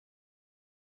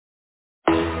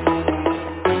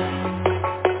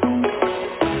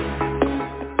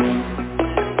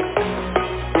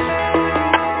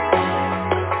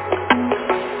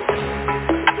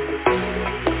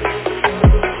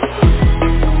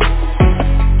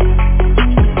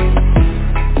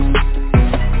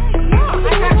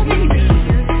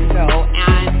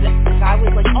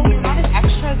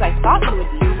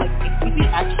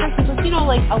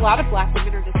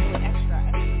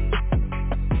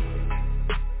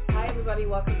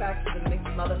welcome back to the Mixed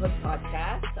Motherhood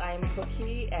Podcast. I am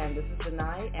Cookie, and this is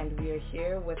Denai, and we are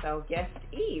here with our guest,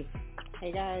 Eve.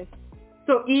 Hey, guys.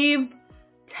 So, Eve,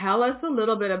 tell us a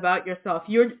little bit about yourself.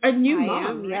 You're a new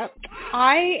mom. Yep.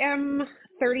 I am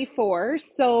 34,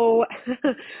 so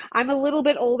I'm a little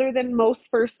bit older than most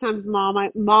first-time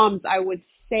moms, I would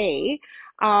say.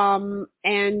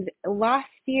 And last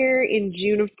year in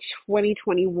June of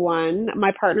 2021,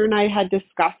 my partner and I had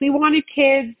discussed we wanted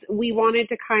kids. We wanted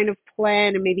to kind of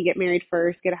plan and maybe get married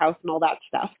first, get a house and all that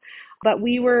stuff. But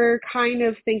we were kind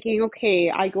of thinking,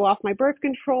 okay, I go off my birth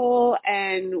control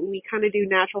and we kind of do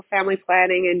natural family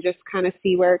planning and just kind of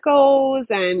see where it goes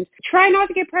and try not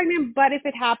to get pregnant, but if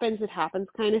it happens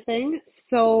kind of thing.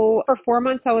 So for 4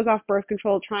 months, I was off birth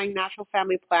control trying natural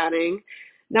family planning.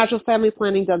 Natural family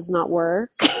planning does not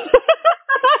work.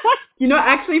 You know,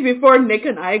 actually, before Nick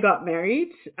and I got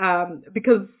married,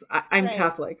 because I'm Right.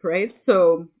 Catholic, right?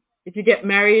 So if you get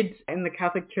married in the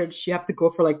Catholic Church, you have to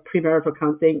go for like premarital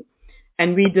counseling.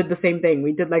 And we did the same thing.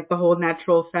 We did like the whole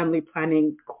natural family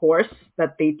planning course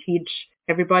that they teach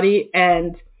everybody.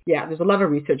 And yeah, there's a lot of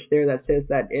research there that says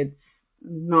that it's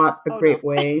not a great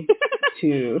way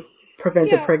to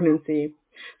prevent a pregnancy.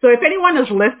 So if anyone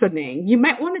is listening, you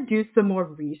might want to do some more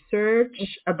research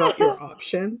about your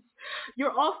options.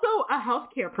 You're also a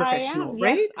healthcare professional,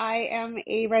 right? Yes, I am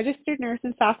a registered nurse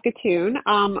in Saskatoon.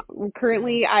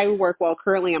 Currently I'm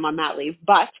on mat leave,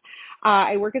 but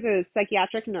I work as a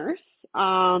psychiatric nurse.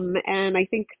 And I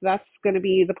think that's going to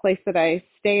be the place that I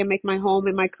stay and make my home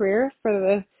in my career for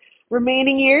the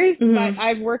remaining years. Mm-hmm. But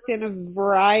I've worked in a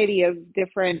variety of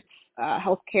different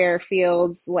healthcare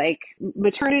fields like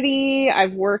maternity.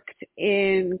 I've worked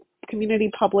in community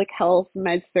public health,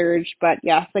 med surg, but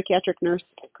yeah, psychiatric nurse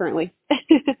currently.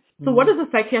 So what does a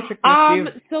psychiatric nurse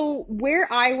do? So where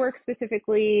I work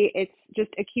specifically, it's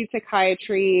just acute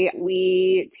psychiatry.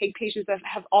 We take patients that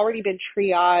have already been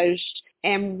triaged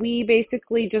and we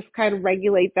basically just kind of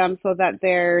regulate them so that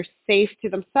they're safe to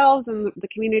themselves and the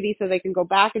community so they can go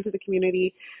back into the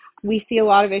community. We see a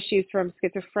lot of issues from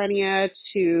schizophrenia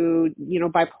to,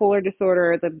 bipolar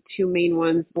disorder, the two main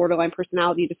ones, borderline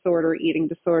personality disorder, eating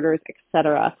disorders,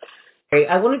 etc.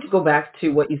 I wanted to go back to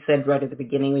what you said right at the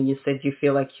beginning when you said you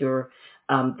feel like you're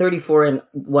 34 and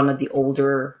one of the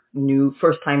older new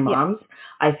first-time moms. Yes.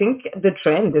 I think the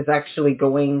trend is actually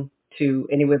going to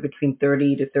anywhere between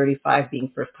 30 to 35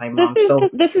 being first-time moms.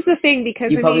 This is the thing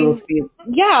because you probably will feel...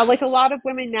 Yeah, like a lot of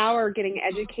women now are getting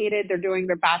educated. They're doing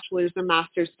their bachelor's and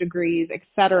master's degrees,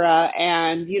 etc.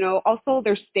 And, also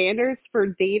their standards for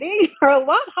dating are a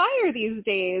lot higher these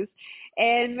days.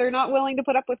 And they're not willing to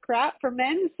put up with crap from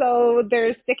men. So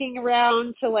they're sticking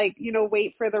around to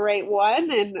wait for the right one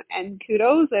and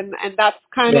kudos. And that's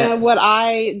kind of what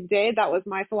I did. That was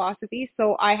my philosophy.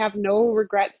 So I have no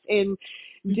regrets in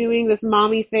doing this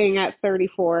mommy thing at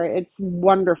 34. It's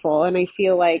wonderful. And I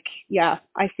feel like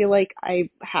I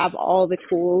have all the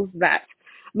tools that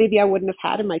maybe I wouldn't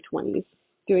have had in my 20s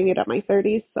doing it at my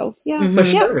 30s. So For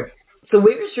sure. So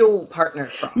where is your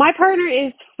partner from? My partner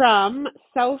is from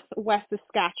southwest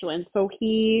Saskatchewan. So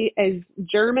he is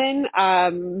German,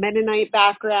 Mennonite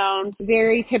background,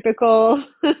 very typical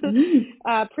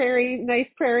nice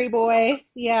prairie boy.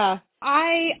 Yeah.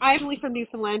 I'm only from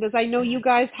Newfoundland, as I know you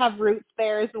guys have roots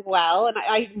there as well. And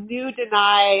I do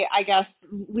deny, I guess,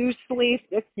 loosely.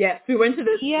 Yes, we went to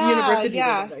this university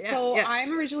together. So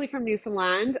I'm originally from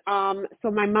Newfoundland.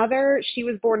 So my mother, she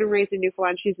was born and raised in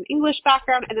Newfoundland. She's an English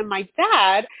background. And then my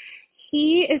dad,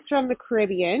 he is from the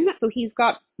Caribbean. So he's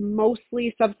got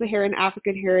mostly sub-Saharan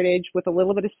African heritage with a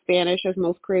little bit of Spanish, as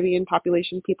most Caribbean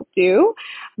population people do.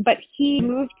 But he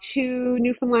moved to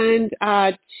Newfoundland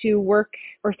to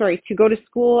go to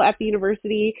school at the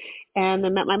university, and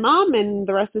then met my mom, and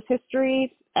the rest is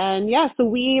history. And so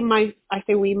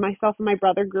myself and my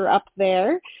brother grew up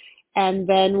there. And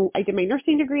then I did my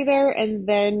nursing degree there and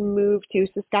then moved to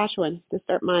Saskatchewan to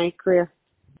start my career.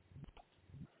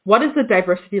 What is the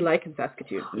diversity like in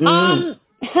Saskatoon?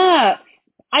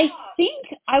 I think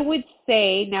I would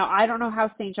say, now I don't know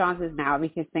how St. John's is now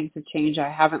because things have changed. I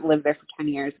haven't lived there for 10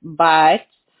 years, but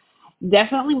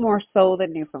definitely more so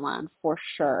than Newfoundland for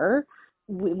sure.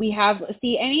 We have,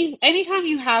 anytime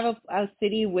you have a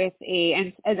city with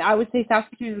and I would say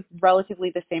Saskatoon is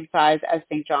relatively the same size as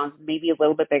St. John's, maybe a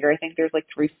little bit bigger. I think there's like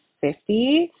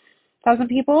 350,000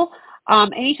 people.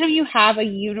 Anytime you have a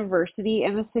university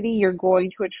in the city, you're going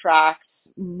to attract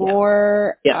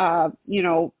more,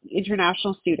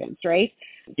 international students, right?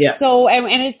 Yeah. So, and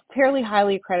it's fairly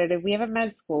highly accredited. We have a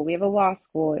med school, we have a law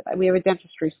school, we have a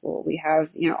dentistry school, we have,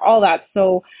 all that.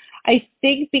 So I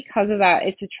think because of that,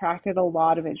 it's attracted a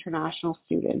lot of international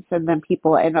students, and then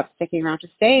people end up sticking around to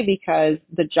stay because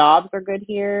the jobs are good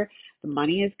here, the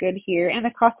money is good here, and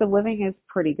the cost of living is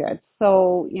pretty good.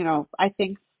 So, I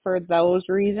think for those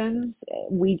reasons,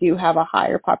 we do have a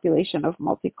higher population of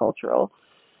multicultural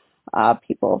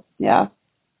people. Yeah.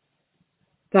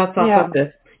 That's Yeah.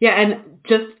 awesome. Yeah, and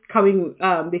just coming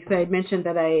because I mentioned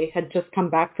that I had just come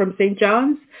back from St.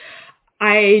 John's,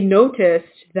 I noticed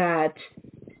that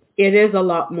it is a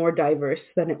lot more diverse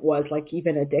than it was like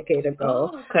even a decade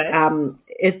ago. Oh,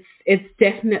 okay. It's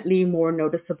definitely more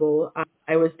noticeable.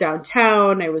 I was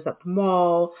downtown, I was at the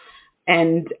mall,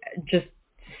 and just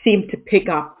seemed to pick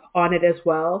up on it as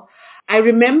well. I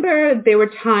remember there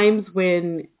were times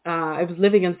when I was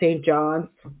living in St. John's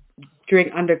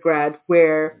during undergrad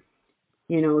where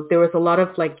there was a lot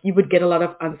of like you would get a lot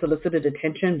of unsolicited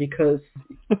attention because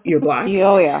you're black.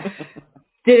 Oh, yeah.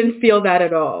 Didn't feel that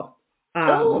at all.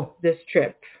 Oh, This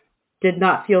trip did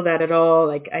not feel that at all.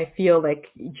 Like I feel like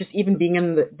just even being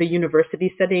in the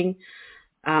university setting,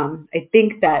 I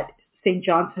think that St.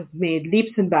 John's have made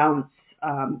leaps and bounds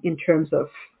in terms of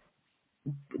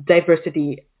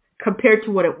diversity compared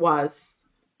to what it was.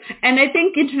 And I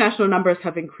think international numbers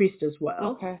have increased as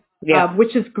well, Okay. yeah.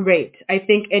 which is great. I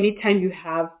think anytime you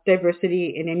have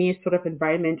diversity in any sort of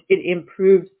environment, it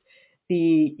improves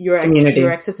your Community.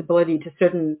 accessibility to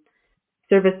certain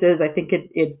services. I think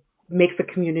it makes the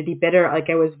community better. Like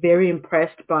I was very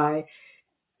impressed by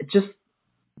just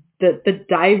the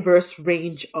diverse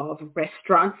range of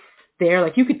restaurants there.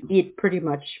 Like you could eat pretty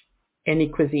much any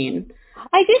cuisine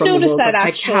I did from the notice world. that Like I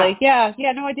actually. can't. Yeah,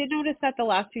 yeah, no, I did notice that the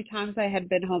last two times I had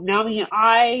been home. Now,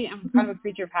 I am kind of a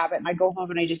creature of habit, and I go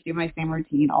home and I just do my same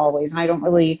routine always, and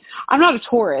I'm not a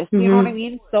tourist, you know what I Hmm.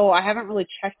 mean? So I haven't really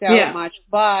checked out Yeah, much,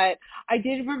 but I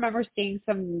did remember seeing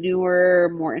some newer,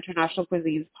 more international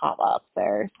cuisines pop up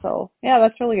there. So yeah,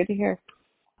 that's really good to hear.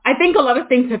 I think a lot of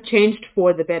things have changed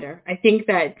for the better. I think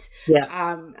that Yeah.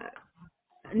 um,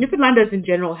 Newfoundlanders in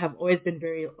general have always been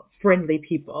very friendly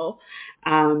people,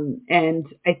 and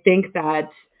I think that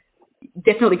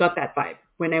definitely got that vibe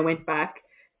when I went back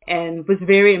and was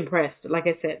very impressed. Like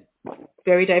I said,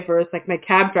 very diverse. Like my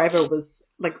cab driver was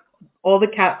like all the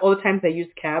times I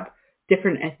used cab,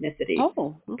 different ethnicity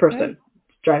Oh, okay. person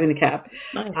driving the cab.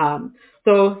 Nice.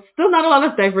 So still not a lot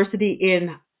of diversity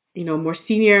in more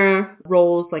senior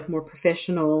roles, like more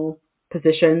professional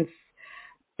positions,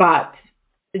 but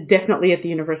definitely at the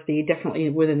university, definitely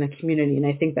within the community, and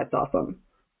I think that's awesome.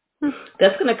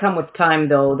 That's going to come with time,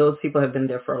 though. Those people have been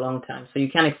there for a long time, so you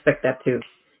can't expect that to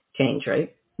change,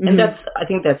 right? And Hmm. I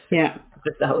think that's Yeah.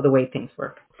 just how the way things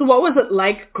work. So what was it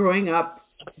like growing up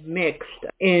mixed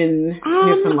in I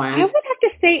Newfoundland? would have to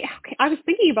say, okay, I was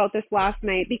thinking about this last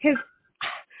night because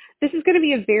this is going to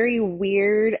be a very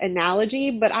weird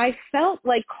analogy, but I felt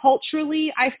like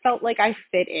culturally, I felt like I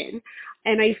fit in.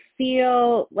 And I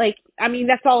feel like, I mean,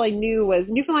 that's all I knew was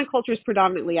Newfoundland culture is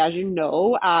predominantly, as you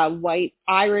know, white,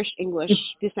 Irish, English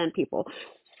descent people.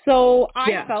 So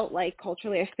I Yeah. felt like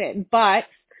culturally I fit. But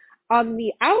on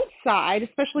the outside,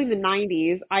 especially in the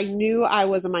 90s, I knew I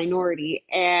was a minority.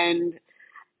 And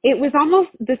it was almost,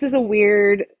 this is a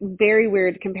weird, very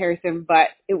weird comparison, but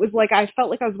it was like I felt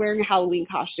like I was wearing a Halloween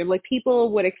costume. Like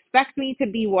people would expect me to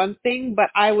be one thing, but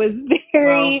I was Wow.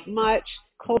 very much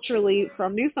culturally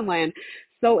from Newfoundland.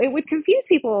 So it would confuse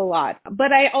people a lot.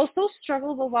 But I also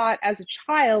struggled a lot as a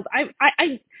child. I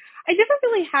never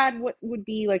really had what would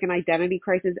be like an identity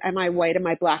crisis. Am I white? Am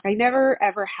I black? I never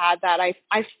ever had that.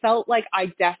 I felt like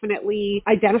I definitely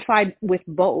identified with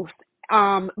both.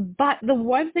 But the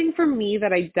one thing for me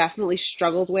that I definitely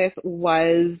struggled with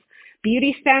was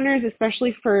beauty standards,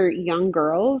 especially for young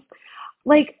girls.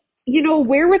 Like,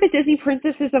 where were the Disney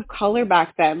princesses of color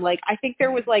back then? Like, I think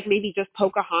there was like maybe just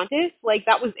Pocahontas, like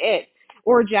that was it.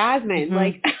 Or Jasmine.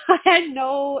 Like Hmm. I had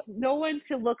no one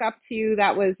to look up to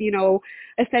that was,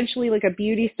 essentially like a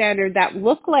beauty standard that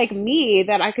looked like me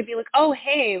that I could be like, "Oh,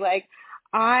 hey, like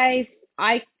I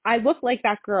look like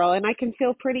that girl and I can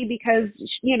feel pretty because,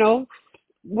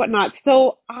 whatnot."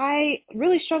 So I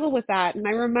really struggled with that. And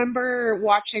I remember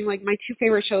watching like my two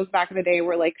favorite shows back in the day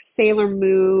were like Sailor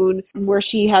Moon, where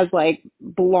she has like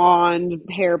blonde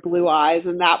hair, blue eyes.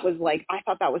 And that was like, I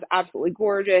thought that was absolutely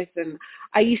gorgeous. And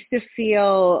I used to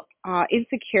feel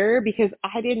insecure because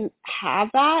I didn't have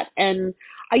that. And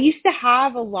I used to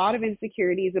have a lot of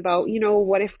insecurities about,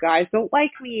 what if guys don't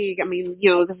like me? I mean,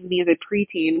 this is me as a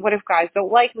preteen. What if guys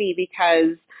don't like me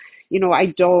because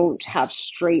I don't have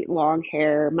straight long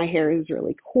hair. My hair is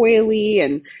really coily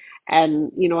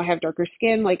and, you know, I have darker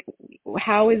skin. Like,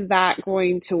 how is that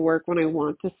going to work when I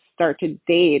want to start to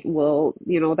date? Will,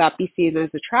 you know, that be seen as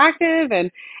attractive?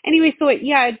 And anyway, so it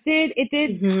did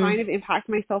Mm-hmm. kind of impact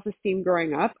my self-esteem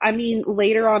growing up. I mean,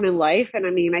 later on in life, and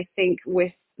I mean, I think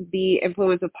with the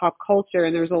influence of pop culture,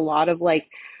 and there's a lot of like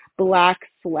black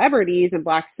celebrities and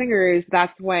black singers,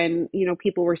 that's when, you know,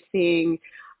 people were seeing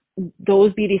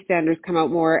those beauty standards come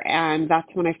out more, and that's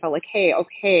when I felt like, hey,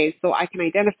 okay, so I can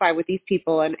identify with these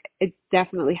people, and it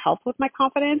definitely helped with my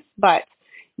confidence. But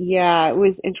yeah, it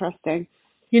was interesting.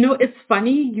 You know, it's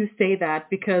funny you say that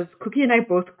because Cookie and I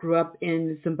both grew up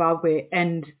in Zimbabwe,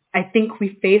 and I think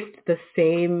we faced the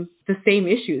same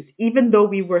issues, even though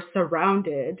we were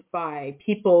surrounded by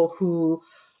people who,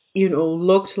 you know,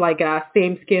 looked like us,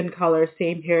 same skin color,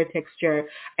 same hair texture.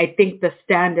 I think the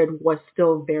standard was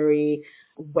still very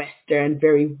Western,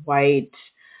 very white.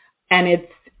 And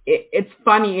it's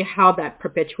funny how that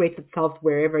perpetuates itself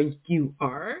wherever you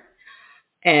are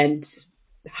and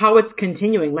how it's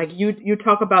continuing. Like you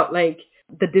talk about like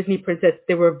the Disney princess.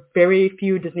 There were very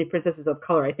few Disney princesses of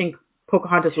color. I think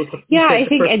Pocahontas was you Yeah, said I the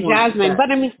think, first and one Jasmine, that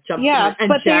but I mean, jumped to yeah, mind, and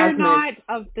but they're Jasmine. not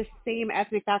of the same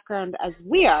ethnic background as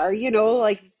we are, you know,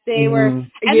 like they were,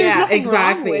 Mm. and there's Yeah, nothing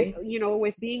wrong with, exactly. you know,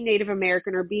 with being Native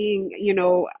American or being, you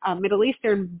know, Middle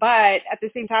Eastern, but at the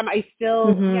same time, I still,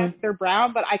 yes, Mhm. they're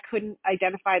brown, but I couldn't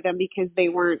identify them because they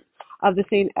weren't of the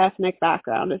same ethnic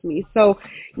background as me. So,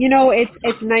 you know,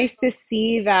 it's nice to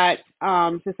see that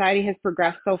society has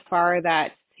progressed so far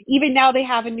that even now they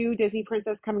have a new Disney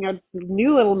princess coming out,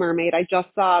 new Little Mermaid. I just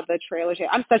saw the trailer.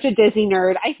 I'm such a Disney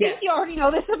nerd. I think Yes. you already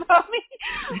know this about me.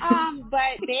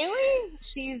 But Bailey,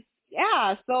 she's,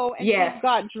 yeah. So, and she's Yes.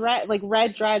 got like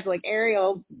red dreads, like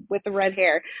Ariel with the red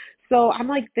hair. So I'm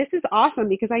like, this is awesome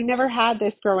because I never had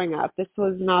this growing up. This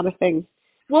was not a thing.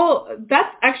 Well,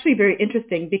 that's actually very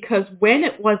interesting because when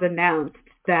it was announced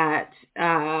that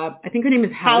I think her name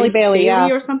is Halle Halle Bailey, Bailey yeah.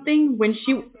 or something,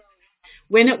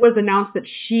 when it was announced that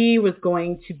she was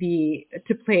going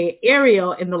to play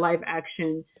Ariel in the live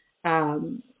action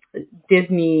um,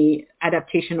 Disney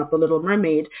adaptation of The Little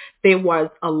Mermaid, there was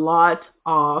a lot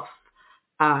of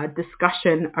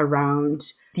discussion around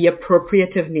the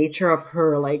appropriative nature of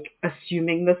her like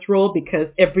assuming this role because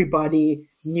everybody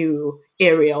knew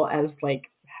Ariel as like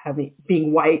having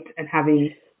being white and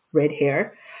having red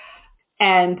hair.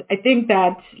 And I think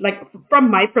that, like, from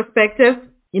my perspective,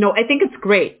 you know, I think it's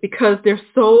great because there's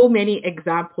so many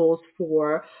examples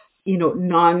for, you know,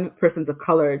 non-persons of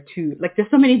color to, like, there's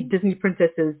so many Disney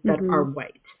princesses that are Mhm.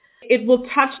 white. It will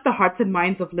touch the hearts and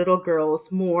minds of little girls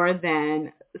more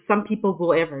than some people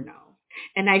will ever know.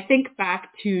 And I think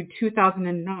back to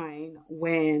 2009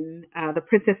 when The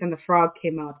Princess and the Frog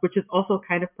came out, which is also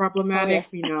kind of Oh problematic, yes.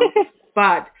 we know,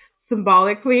 but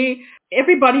symbolically,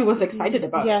 everybody was excited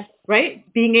about it, Yes. right?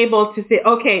 Being able to say,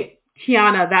 okay,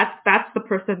 Tiana, that's the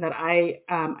person that I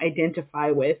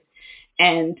identify with.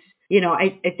 And, you know,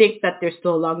 I think that there's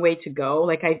still a long way to go.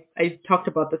 Like I talked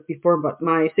about this before, but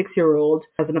my 6-year-old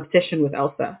has an obsession with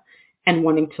Elsa and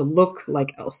wanting to look like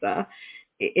Elsa.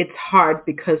 It's hard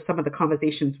because some of the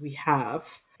conversations we have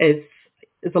is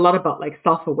a lot about like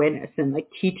self-awareness and like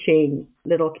teaching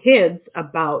little kids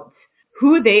about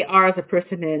who they are as a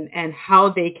person and how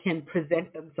they can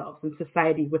present themselves in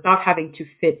society without having to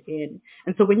fit in.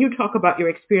 And so when you talk about your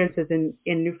experiences in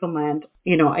Newfoundland,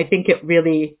 you know, I think it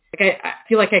really, like, I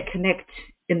feel like I connect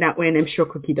in that way, and I'm sure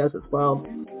Cookie does as well.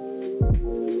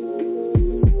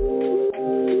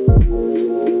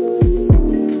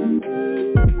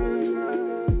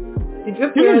 Did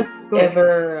your No, no, no. parents Go ahead.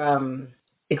 ever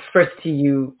express to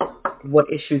you what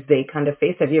issues they kind of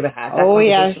face? Have you ever had that Oh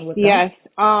yes, conversation with them? yes.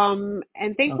 And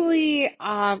Oh. thankfully,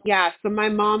 yeah. So my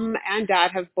mom and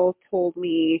dad have both told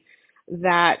me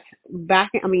that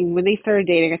back, I mean, when they started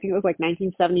dating, I think it was like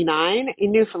 1979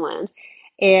 in Newfoundland.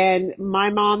 And my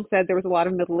mom said there was a lot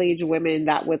of middle-aged women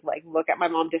that would like look at my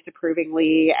mom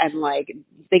disapprovingly, and like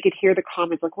they could hear the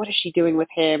comments like, "What is she doing with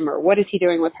him?" or "What is he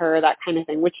doing with her?" That kind of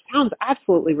thing, which sounds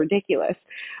absolutely ridiculous.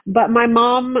 But my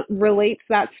mom relates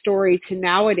that story to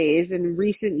nowadays in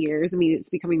recent years. I mean, it's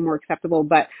becoming more acceptable,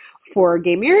 but for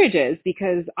gay marriages,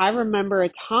 because I remember a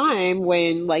time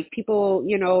when like people,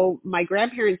 you know, my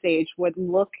grandparents' age would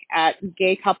look at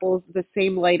gay couples the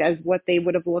same light as what they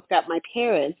would have looked at my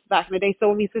parents back in the day.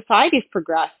 So I mean, society's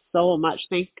progressed so much,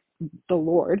 thank the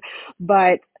Lord.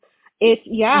 But it's,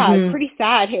 yeah, it's Mm-hmm. pretty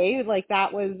sad. Hey, like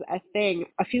that was a thing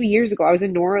a few years ago. I was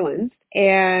in New Orleans,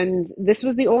 and this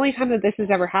was the only time that this has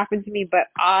ever happened to me. But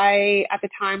I, at the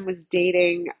time, was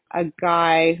dating a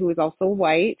guy who was also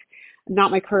white,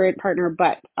 not my current partner,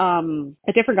 but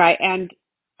a different guy. And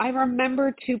I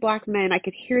remember two black men. I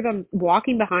could hear them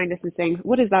walking behind us and saying,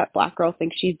 "What does that black girl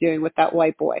think she's doing with that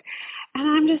white boy?" And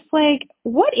I'm just like,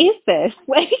 "What is this?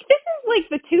 Like, this is like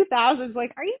the 2000s.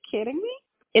 Like, are you kidding me?"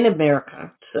 In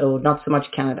America, so not so much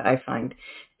Canada, I find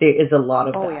there is a lot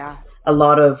of Oh that. yeah. A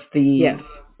lot of Yes.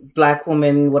 the black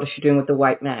woman, what is she doing with the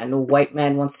white man? The white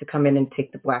man wants to come in and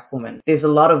take the black woman. There's a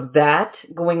lot of that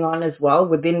going on as well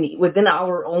within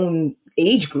our own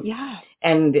age group. Yeah.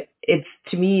 And it's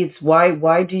to me, it's why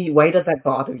does that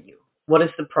bother you? What is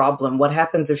the problem? What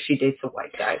happens if she dates a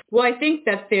white guy? Well, I think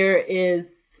that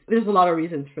there's a lot of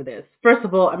reasons for this. First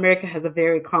of all, America has a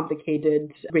very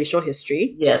complicated racial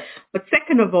history. Yes. But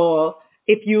second of all,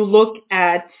 if you look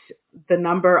at the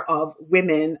number of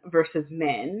women versus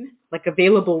men, like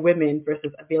available women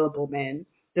versus available men,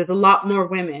 there's a lot more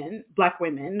women, black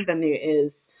women, than there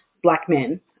is black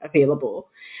men available.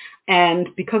 And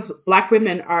because black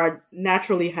women are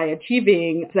naturally high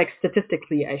achieving, like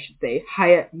statistically, I should say,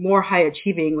 more high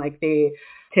achieving, like they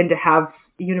tend to have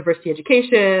university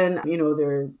education,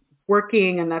 they're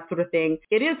working and that sort of thing.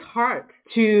 It is hard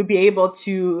to be able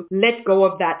to let go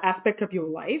of that aspect of your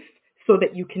life so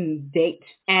that you can date.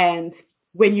 And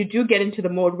when you do get into the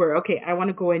mode where, okay, I want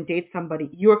to go and date somebody,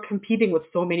 you're competing with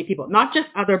so many people, not just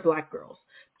other black girls.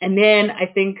 And then I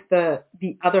think the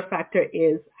other factor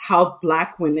is how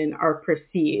black women are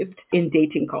perceived in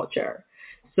dating culture.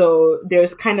 So there's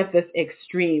kind of this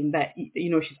extreme that,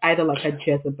 she's either like a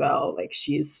Jezebel, like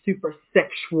she's super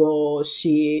sexual,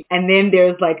 and then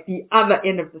there's like the other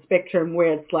end of the spectrum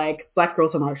where it's like black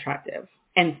girls are not attractive.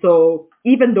 And so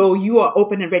even though you are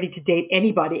open and ready to date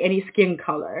anybody, any skin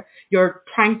color, you're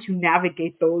trying to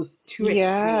navigate those two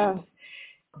Yeah. extremes.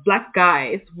 Black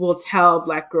guys will tell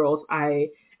black girls,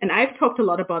 and I've talked a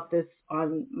lot about this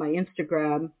on my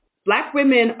Instagram. Black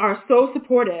women are so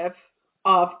supportive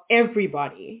of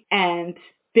everybody, and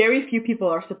very few people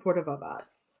are supportive of us.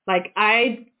 Like,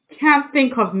 I can't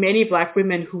think of many black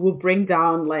women who will bring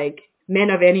down like men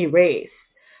of any race,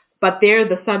 but they're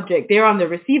the subject. They're on the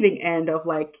receiving end of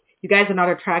like, you guys are not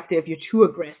attractive. You're too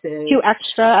aggressive. Too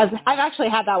extra. I've actually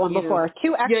had that one You know, before.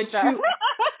 Too you're extra. too.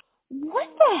 What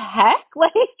the heck?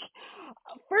 Like,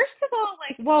 first of all,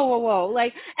 like, whoa, whoa, whoa.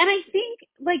 Like, and I think,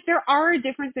 like, there are a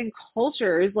difference in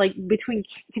cultures, like, between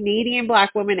Canadian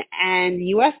black women and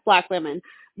U.S. black women.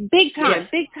 Big time, Yes.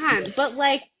 big time. But,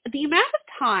 like, the amount of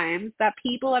times that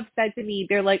people have said to me,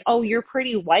 they're like, "Oh, you're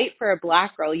pretty white for a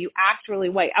black girl. You act really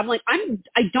white." I'm like, I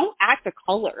don't act a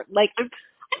color. Like, I'm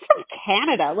from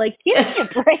Canada. Like, give me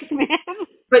a break, man.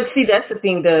 But see, that's the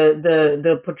thing.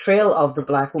 The portrayal of the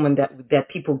black woman that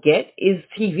people get is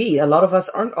TV. A lot of us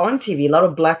aren't on TV. A lot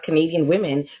of black Canadian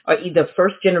women are either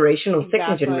first generation or second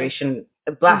Exactly. generation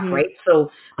black, Mm-hmm. right? So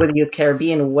whether you're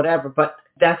Caribbean or whatever, but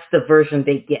that's the version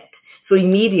they get. So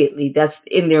immediately that's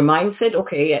in their mindset.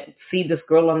 Okay, I see this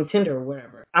girl on Tinder or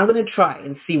wherever. I'm gonna try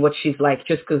and see what she's like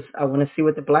just because I want to see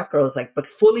what the black girl is like. But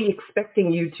fully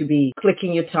expecting you to be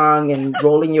clicking your tongue and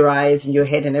rolling your eyes and your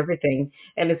head and everything,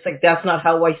 and it's like, that's not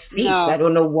how I speak. I No.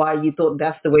 don't know why you thought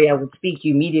that's the way I would speak.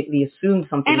 You immediately assume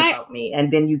something And about me,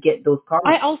 and then you get those I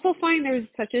comments. also find there's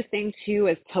such a thing too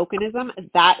as tokenism.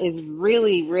 That is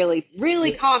really, really,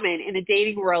 really Yeah. common in the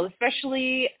dating world,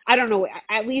 especially, I don't know,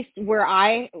 at least where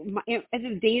as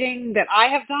in dating that I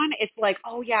have done, it's like,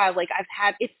 oh yeah, like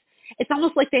it's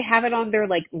almost like they have it on their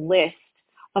like list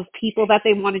of people that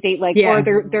they want to date, like, or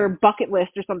Yeah. their bucket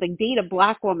list or something, date a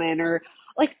black woman or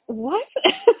like, what?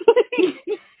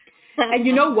 And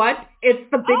you know what? It's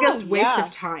the Oh biggest waste of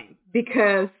yeah, time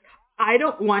because I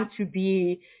don't want to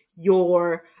be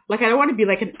I don't want to be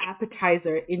like an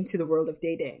appetizer into the world of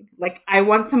dating. Like, I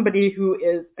want somebody who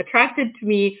is attracted to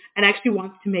me and actually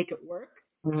wants to make it work.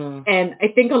 Mm-hmm. And I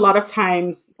think a lot of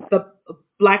times the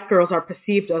black girls are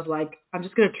perceived as like, I'm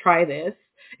just going to try this,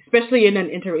 especially in an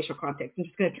interracial context. I'm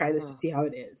just going to try this to see how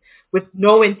it is with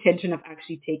no intention of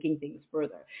actually taking things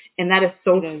further. And that is it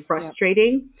so is. Yep.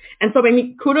 frustrating. And so, I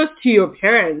mean, kudos to your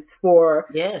parents for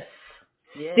Yes.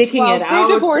 Yes. sticking it Well, they're out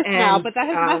divorced now, and, but that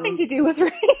has nothing to do with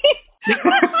race.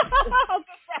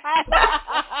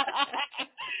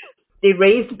 They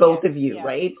raised both Yes, of you, yes.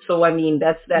 right? So I mean,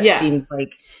 that yeah. seems like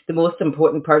the most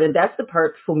important part, and that's the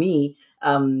part for me.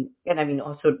 And I mean,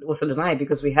 also tonight,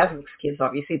 because we have mixed kids.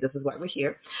 Obviously, this is why we're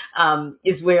here.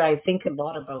 Is where I think a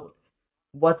lot about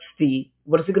what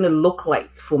is it going to look like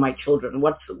for my children?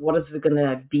 What is it going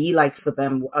to be like for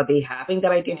them? Are they having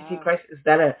that identity Yeah. crisis? Is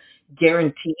that a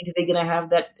guaranteed they're going to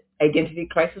have that identity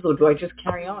crisis, or do I just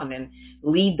carry on and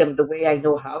lead them the way I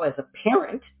know how as a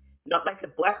parent, not like a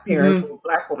black parent Hmm. or a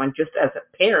black woman, just as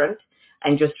a parent,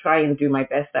 and just try and do my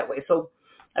best that way. So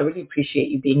I really appreciate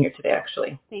you being here today.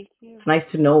 Actually, Thank you. it's nice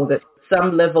to know that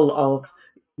some level of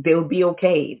they'll be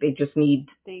okay. They just need,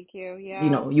 Thank you.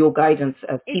 Yeah. your guidance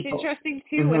as It's people. interesting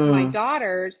too with my Mhm.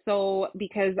 daughter. So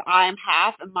because I'm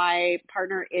half and my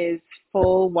partner is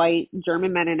full white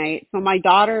German Mennonite. So my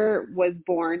daughter was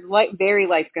born very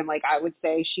light skinned, like I would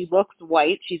say. She looks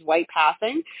white. She's white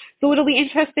passing. So it'll be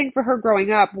interesting for her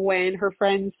growing up when her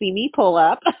friends see me pull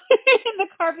up in the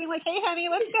car being like, hey honey,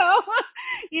 let's go.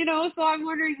 So I'm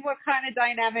wondering what kind of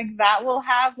dynamic that will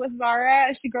have with Zara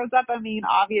as she grows up. I mean,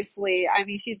 obviously,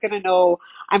 she's going to know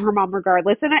I'm her mom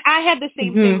regardless. And I had the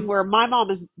same thing Mhm. where my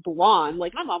mom is blonde.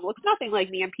 Like my mom looks nothing like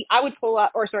me. And I would pull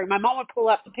up, or sorry, my mom would pull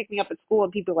up to pick me up at school,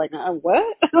 and people were like,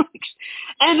 what?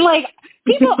 And like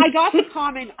I got the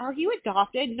comment, "Are you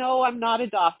adopted?" No, I'm not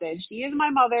adopted. She is my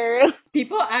mother.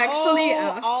 People actually Oh,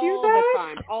 ask you all the that?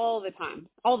 time, all the time,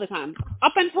 all the time.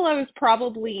 Up until I was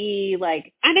probably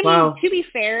like, and I mean, Wow. to be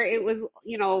fair, it was,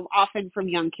 often from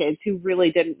young kids who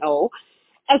really didn't know,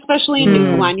 especially in Mm.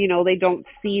 Newfoundland, they don't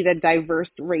see the diverse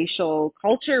racial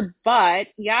culture. But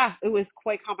yeah, it was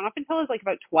quite common up until I was like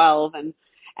about 12.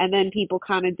 And then people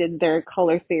kind of did their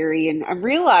color theory and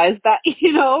realized that,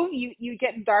 you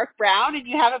get dark brown and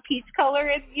you have a peach color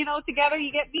and, together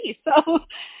you get me. So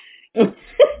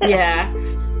Yeah.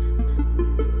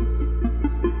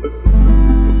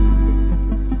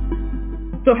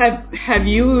 So have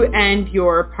you and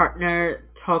your partner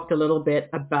talked a little bit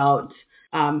about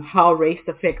how race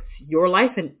affects your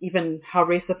life and even how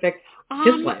race affects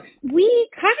his life? We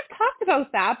kind of talked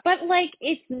about that, but like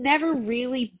it's never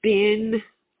really been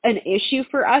an issue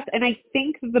for us. And I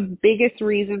think the biggest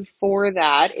reason for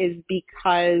that is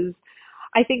because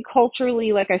I think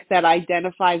culturally, like I said, I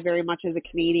identify very much as a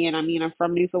Canadian. I'm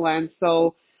from Newfoundland,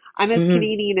 so I'm as Mhm.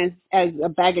 Canadian as a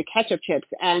bag of ketchup chips.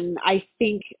 And I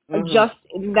think Mhm. just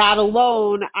that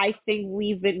alone, I think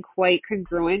we've been quite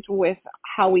congruent with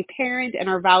how we parent and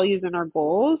our values and our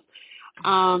goals.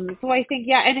 So I think,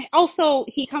 yeah, and also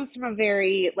he comes from a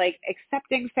very like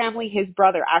accepting family. His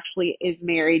brother actually is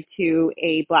married to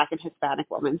a Black and Hispanic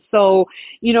woman. So,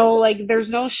 like there's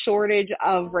no shortage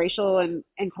of racial and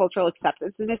cultural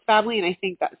acceptance in his family. And I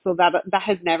think that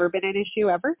has never been an issue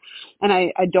ever. And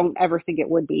I don't ever think it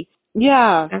would be.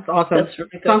 Yeah. That's awesome. That's really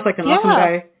good. Sounds like an awesome Yeah.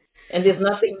 guy. And there's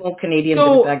nothing more Canadian than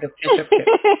a So bag of ketchup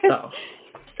chips. So,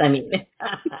 I mean,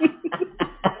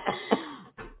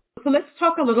 so let's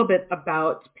talk a little bit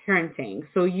about parenting.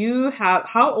 So you have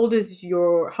how old is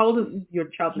your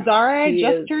child now? Zara She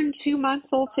just is turned 2 months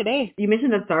old today. You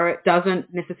mentioned that Zara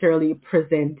doesn't necessarily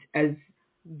present as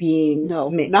being No,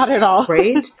 mixed, not at all.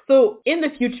 right? So in the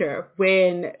future,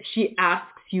 when she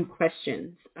asks you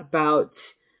questions about,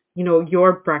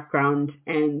 your background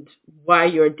and why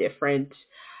you're different,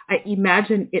 I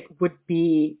imagine it would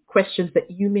be questions that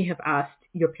you may have asked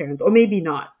your parents, or maybe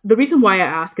not. The reason why I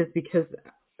ask is because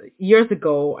years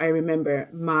ago, I remember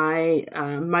my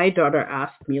daughter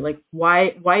asked me like, why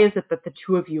is it that the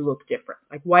two of you look different?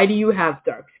 Like, why do you have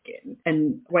dark skin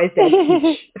and why is Dad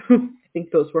peach? I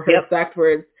think those were her yep. exact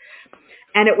words.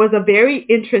 And it was a very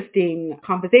interesting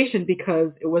conversation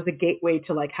because it was a gateway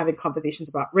to like having conversations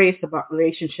about race, about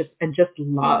relationships, and just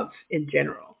love in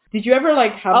general. Did you ever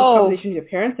like have this Oh, conversation with your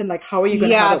parents and like how are you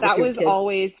going to have yeah, it with that your was kids?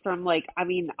 always from like,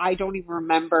 I don't even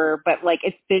remember, but like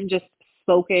it's been just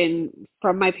spoken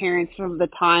from my parents from the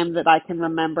time that I can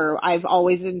remember. I've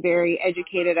always been very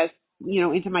educated as,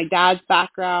 into my dad's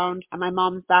background and my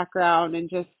mom's background and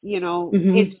just, it's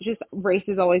Mhm. just race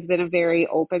has always been a very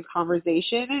open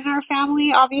conversation in our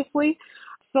family, obviously.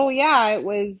 So yeah, it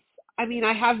was,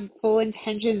 I have full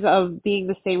intentions of being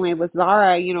the same way with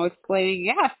Zara, explaining,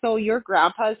 yeah, so your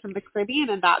grandpa is from the Caribbean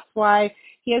and that's why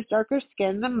he has darker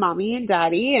skin than mommy and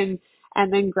daddy, and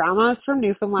then grandma's from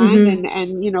Newfoundland, Mhm.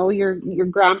 and your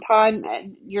grandpa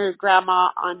and your grandma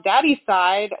on daddy's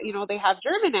side, they have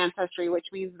German ancestry, which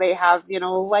means they have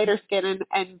lighter skin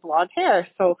and blonde hair.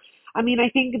 So I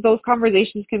think those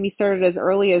conversations can be started as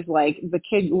early as like the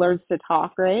kid learns to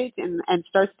talk, right, and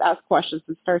starts to ask questions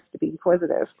and starts to be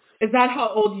inquisitive. Is that how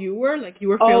old you were? Like you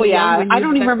were Oh fairly young yeah, when I you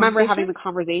don't had even that remember having conversation? the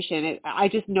conversation. I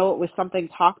just know it was something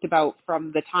talked about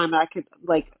from the time I could,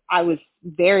 like, I was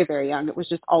very, very young. It was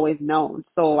just always known.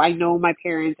 So I know my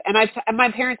parents, and my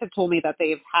parents have told me that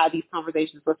they've had these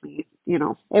conversations with me.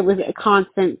 It was a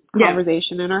constant Yeah.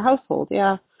 conversation in our household.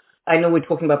 Yeah. I know we're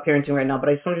talking about parenting right now, but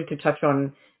I just wanted to touch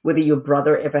on whether your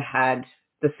brother ever had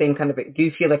the same kind of. Do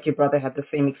you feel like your brother had the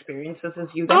same experiences as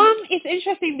you then? It's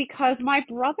interesting because my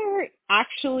brother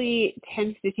actually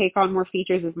tends to take on more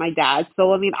features as my dad.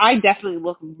 So I definitely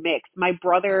look mixed. My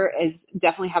brother is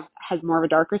definitely has more of a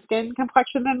darker skin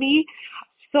complexion than me.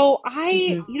 So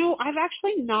Mhm. I've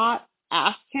actually not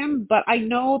asked him, but I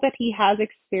know that he has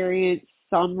experienced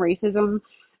some racism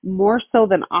more so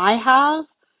than I have.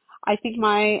 I think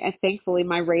and thankfully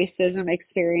my racism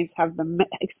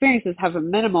experiences have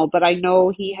been minimal, but I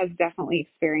know he has definitely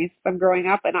experienced them growing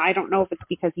up, and I don't know if it's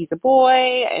because he's a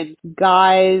boy and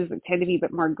guys tend to be a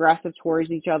bit more aggressive towards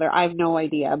each other. I have no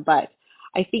idea, but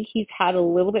I think he's had a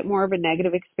little bit more of a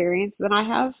negative experience than I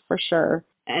have, for sure.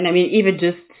 And I mean, even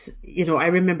just, I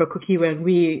remember Cookie when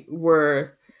we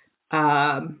were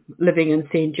living in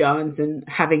St. John's and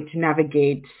having to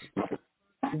navigate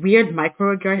weird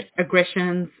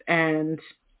microaggressions and,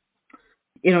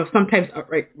 sometimes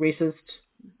outright racist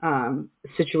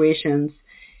situations.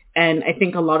 And I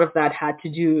think a lot of that had to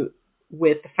do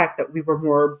with the fact that we were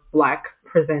more Black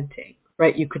presenting,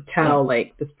 right? You could tell,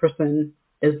 like, this person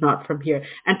is not from here.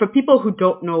 And for people who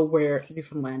don't know where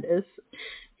Newfoundland is,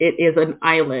 it is an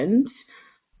island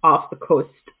off the coast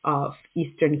of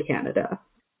Eastern Canada.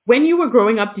 When you were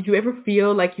growing up, did you ever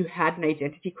feel like you had an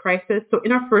identity crisis? So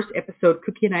in our first episode,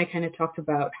 Cookie and I kind of talked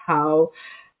about how,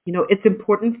 it's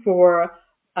important for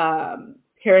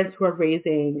parents who are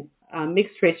raising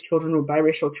mixed race children or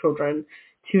biracial children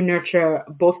to nurture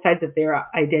both sides of their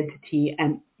identity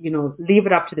and, leave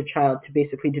it up to the child to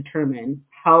basically determine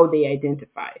how they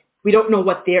identify. We don't know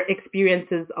what their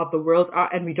experiences of the world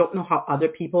are, and we don't know how other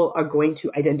people are going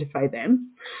to identify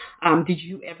them. Did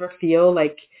you ever feel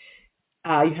like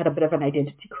you had a bit of an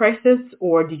identity crisis,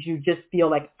 or did you just feel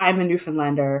like I'm a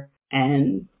Newfoundlander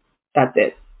and that's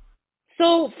it?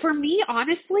 So for me,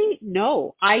 honestly,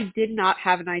 no, I did not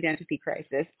have an identity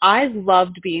crisis. I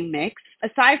loved being mixed.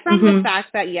 Aside from the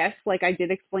fact that, yes, like I did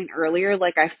explain earlier,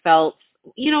 like I felt,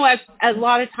 a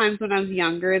lot of times when I was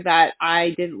younger that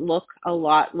I didn't look a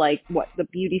lot like what the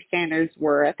beauty standards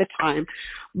were at the time.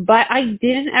 But I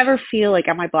didn't ever feel like,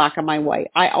 am I Black, am I white?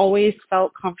 I always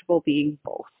felt comfortable being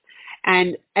both.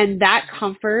 And that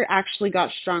comfort actually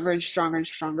got stronger and stronger and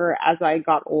stronger as I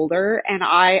got older. And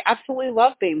I absolutely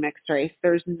love being mixed race.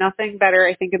 There's nothing better,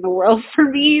 I think, in the world for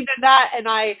me than that. And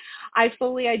I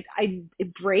fully, I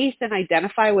embrace and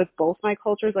identify with both my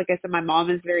cultures. Like I said, my mom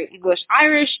is very English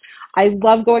Irish. I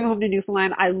love going home to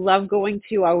Newfoundland. I love going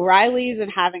to O'Reilly's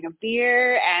and having a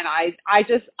beer. And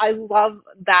I love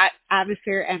that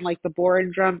atmosphere and like the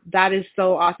board drum. That is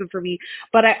so awesome for me.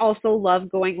 But I also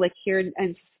love going like here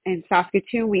in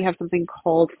Saskatoon, we have something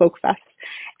called Folk Fest.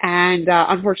 And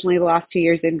unfortunately, the last 2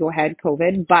 years didn't go ahead,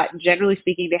 COVID. But generally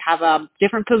speaking, they have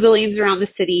different pavilions around the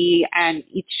city, and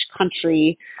each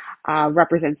country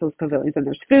represents those pavilions. And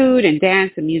there's food and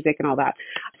dance and music and all that.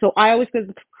 So I always go to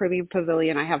the Caribbean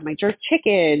Pavilion. I have my jerk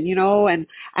chicken,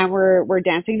 and we're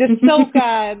dancing to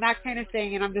soca and that kind of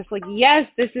thing. And I'm just like, yes,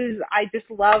 I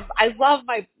love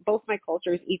both my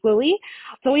cultures equally.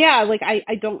 So yeah, like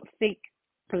I don't think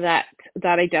that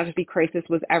identity crisis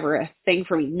was ever a thing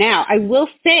for me. Now, I will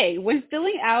say, when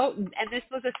filling out, and this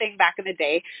was a thing back in the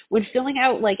day, when filling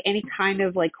out like any kind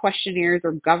of like questionnaires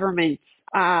or government,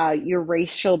 your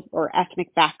racial or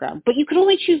ethnic background, but you could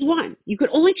only choose one. You could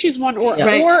only choose one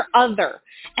or other.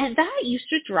 And that used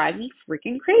to drive me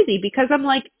freaking crazy because I'm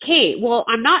like, okay, well,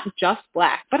 I'm not just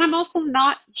Black, but I'm also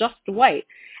not just white.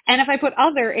 And if I put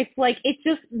other, it's like, it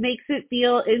makes me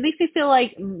feel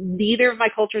like neither of my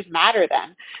cultures matter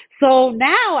then. So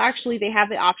now actually they have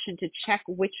the option to check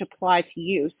which apply to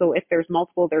you. So if there's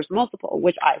multiple,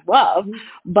 which I love.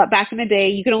 But back in the day,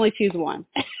 you could only choose one.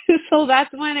 So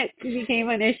that's when it became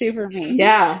an issue for me.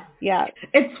 Yeah. Yeah.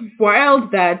 It's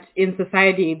wild that in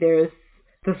society there's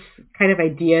this kind of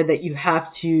idea that you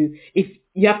have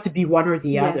to be one or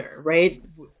the other, right?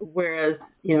 Whereas,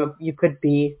 you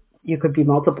could be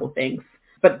multiple things.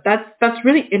 But that's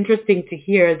really interesting to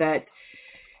hear that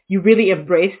you really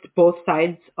embraced both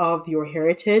sides of your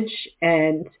heritage.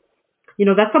 And,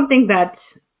 that's something that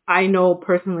I know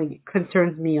personally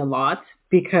concerns me a lot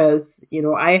because,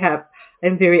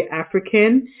 I'm very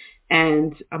African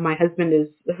and my husband is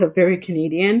very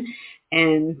Canadian.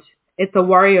 And it's a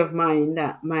worry of mine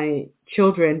that my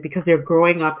children, because they're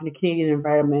growing up in a Canadian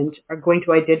environment, are going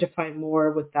to identify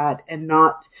more with that and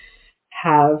not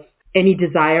have any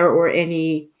desire or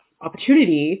any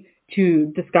opportunity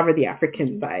to discover the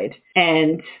African side.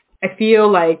 And I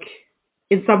feel like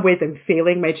in some ways I'm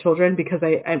failing my children because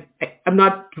I'm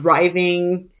not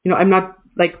driving, I'm not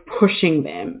like pushing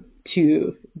them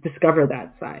to discover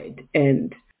that side.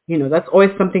 And, that's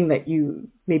always something that you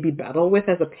maybe battle with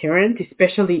as a parent,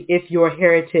 especially if your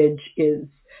heritage is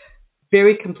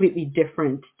very completely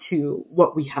different to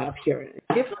what we have here.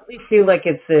 I definitely feel like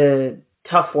it's a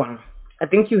tough one. I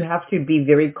think you have to be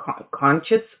very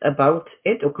conscious about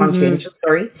it, or conscientious,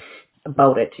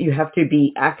 about it. You have to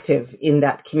be active in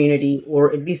that community,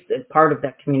 or at least a part of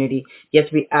that community. You have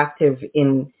to be active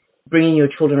in bringing your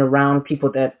children around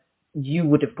people that you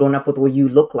would have grown up with or you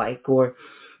look like, or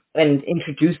and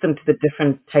introduce them to the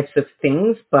different types of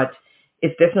things, but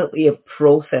it's definitely a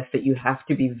process that you have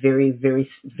to be very, very,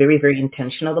 very, very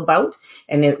intentional about.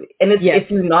 Yes. If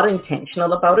you're not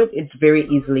intentional about it, it's very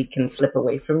easily can slip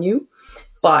away from you.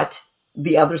 But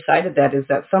the other side of that is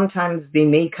that sometimes they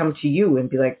may come to you and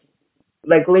be like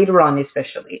later on,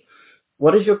 especially,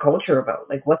 what is your culture about?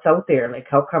 Like, what's out there? Like,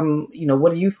 how come,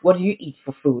 what do you eat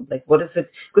for food? Like, what is it?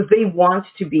 Because they want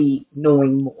to be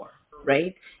knowing more,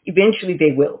 right? Eventually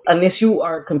they will. Unless you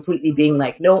are completely being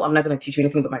like, no, I'm not going to teach you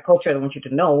anything about my culture. I don't want you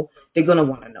to know. They're going to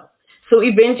want to know. So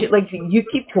eventually, like, you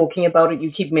keep talking about it,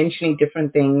 you keep mentioning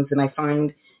different things, and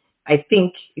I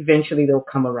think eventually they'll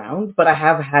come around. But I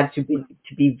have had to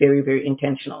be very, very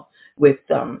intentional with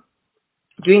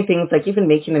doing things like even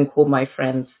making them call my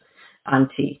friends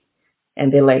auntie,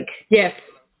 and they're like, Yes.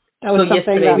 That was so something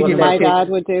yesterday that We one do of my that my too. dad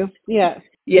would do. Yeah.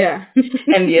 yeah, Yeah.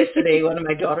 and yesterday one of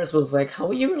my daughters was like, how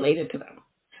are you related to them?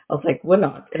 I was like, we're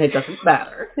not, and it doesn't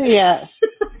matter. Yeah.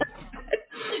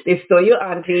 They're still your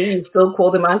auntie. You still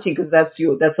call them auntie because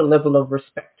that's a level of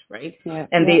respect, right? Yeah.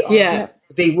 And Yeah. they are. Yeah. Yeah.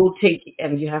 They will take,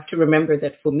 and you have to remember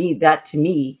that for me, that to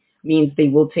me means they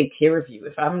will take care of you.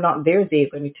 If I'm not there, they're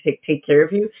going to take care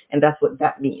of you, and that's what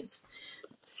that means.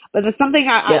 But it's something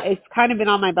Yeah, it's kind of been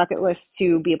on my bucket list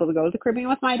to be able to go to the Caribbean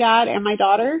with my dad and my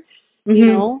daughter,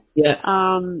 Mhm.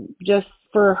 yeah, just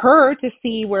for her to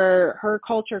see where her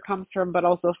culture comes from, but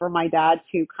also for my dad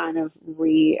to kind of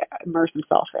re-immerse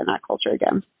himself in that culture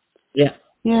again. yeah.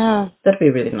 Yeah. That'd be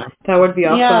really nice. That would be Yeah.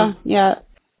 awesome. Yeah.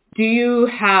 Do you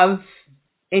have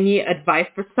any advice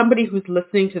for somebody who's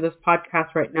listening to this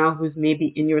podcast right now who's maybe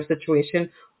in your situation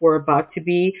or about to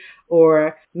be,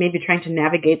 or maybe trying to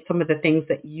navigate some of the things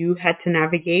that you had to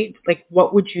navigate? Like,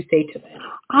 what would you say to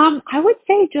them? I would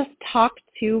say just talk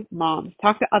to moms,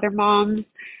 talk to other moms,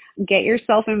 get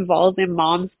yourself involved in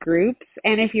moms groups.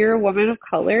 And if you're a woman of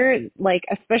color, like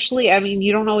especially, I mean,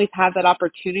 you don't always have that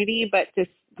opportunity, but to,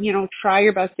 try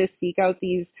your best to seek out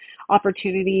these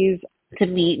opportunities to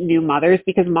meet new mothers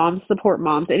because moms support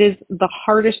moms. It is the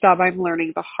hardest job I'm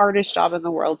learning, the hardest job in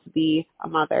the world to be a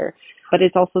mother, but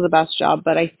it's also the best job.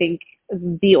 But I think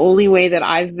the only way that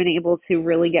I've been able to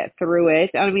really get through it,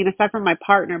 I mean, aside from my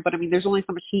partner, but I mean, there's only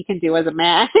so much he can do as a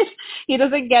man. He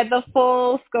doesn't get the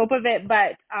full scope of it,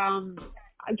 but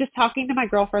just talking to my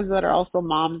girlfriends that are also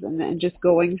moms and just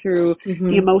going through the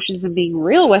Mhm. emotions and being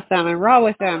real with them and raw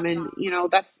with them and,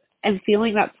 that's, and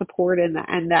feeling that support and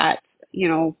that, you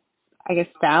know, I guess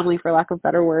family for lack of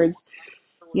better words.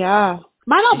 Yeah.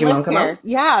 My Did mom your lives mom come here. out?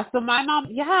 Yeah. So my mom,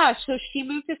 yeah. So she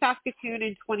moved to Saskatoon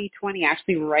in 2020,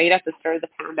 actually right at the start of the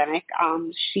pandemic.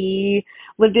 She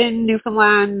lived in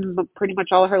Newfoundland pretty much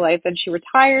all of her life. Then she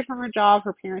retired from her job.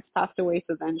 Her parents passed away.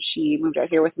 So then she moved out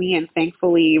here with me and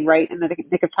thankfully right in the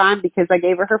nick of time because I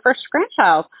gave her her first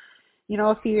grandchild,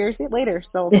 a few years later.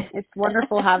 So it's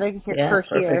wonderful having Yeah, her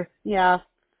perfect. here. Yeah,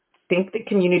 Think the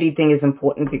community thing is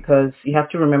important because you have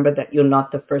to remember that you're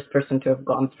not the first person to have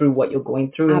gone through what you're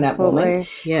going through in that moment. absolutely.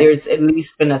 Yes. There's at least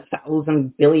been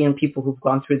 1,000 billion people who've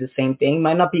gone through the same thing.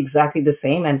 Might not be exactly the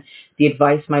same, and the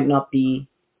advice might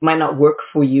not work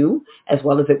for you as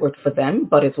well as it worked for them.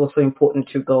 But it's also important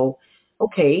to go,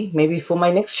 okay, maybe for my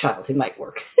next child it might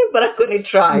work, but I'm going to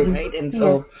try, Mhm. right? And Yeah.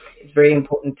 so it's very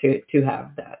important to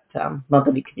have that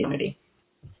motherly community.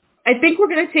 I think we're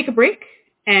going to take a break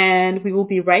and we will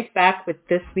be right back with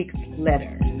this week's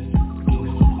letter.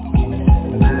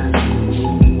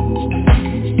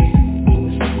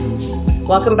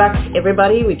 Welcome back,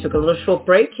 everybody. We took a little short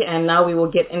break, and now we will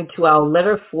get into our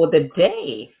letter for the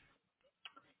day.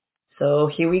 So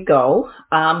here we go.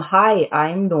 Hi,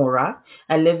 I'm Nora.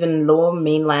 I live in Lower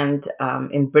Mainland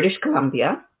in British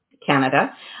Columbia,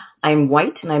 Canada. I'm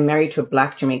white, and I'm married to a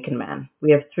black Jamaican man.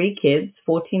 We have 3 kids,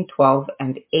 14, 12,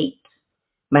 and 8.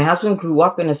 My husband grew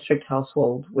up in a strict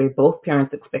household where both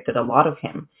parents expected a lot of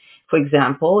him. For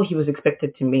example, he was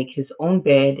expected to make his own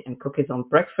bed and cook his own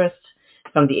breakfast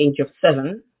from the age of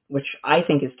 7, which I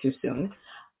think is too soon.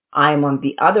 I, on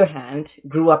the other hand,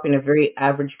 grew up in a very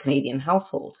average Canadian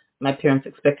household. My parents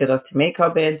expected us to make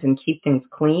our beds and keep things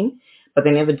clean, but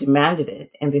they never demanded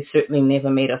it, and they certainly never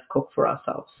made us cook for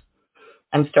ourselves.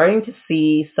 I'm starting to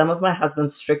see some of my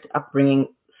husband's strict upbringing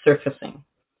surfacing.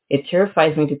 It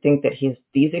terrifies me to think that he has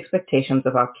these expectations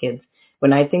of our kids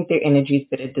when I think their energy is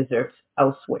better deserved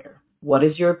elsewhere. What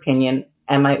is your opinion?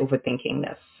 Am I overthinking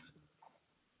this?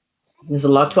 There's a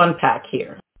lot to unpack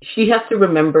here. She has to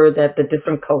remember that the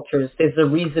different cultures, there's a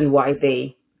reason why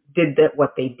they did that,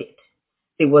 what they did.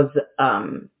 There was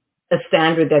a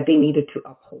standard that they needed to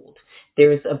uphold.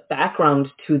 There's a background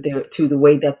to the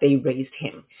way that they raised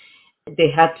him. They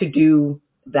had to do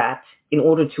that in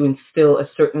order to instill a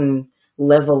certain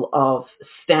level of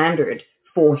standard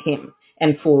for him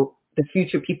and for the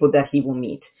future people that he will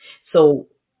meet. So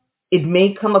it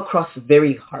may come across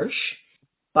very harsh,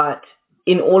 but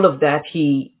in all of that,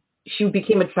 she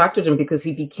became attracted to him because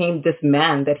he became this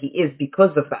man that he is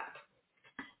because of that.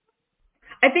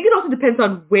 I think it also depends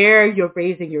on where you're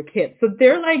raising your kids. So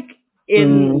they're like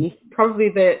in probably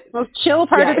the most chill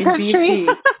part of the in country.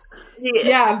 BC.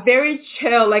 Yeah, very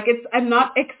chill. Like I'm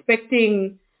not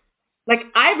expecting. Like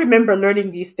I remember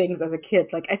learning these things as a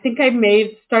kid. Like I think I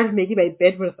started making my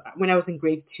bed when I was in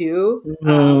grade 2.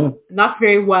 Not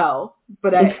very well,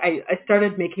 but I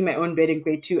started making my own bed in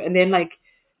grade 2, and then like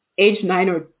age 9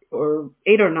 or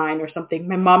 8 or 9 or something,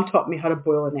 my mom taught me how to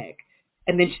boil an egg.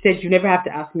 And then she said, you never have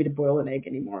to ask me to boil an egg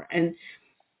anymore. And,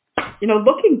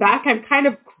 looking back, I'm kind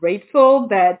of grateful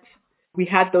that we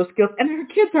had those skills. And her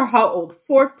kids are how old?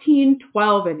 14,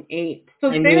 12, and 8. So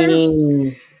they're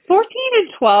 14 and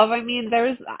 12. I mean,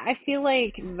 I feel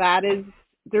like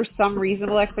there's some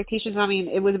reasonable expectations. I mean,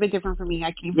 it was a bit different for me.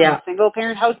 I came from a single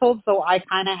parent household, so I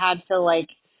kind of had to like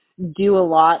do a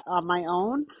lot on my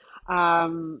own.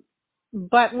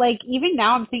 But like even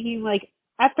now I'm thinking like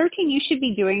at 13 you should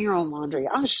be doing your own laundry.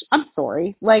 I'm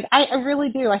sorry. Like I really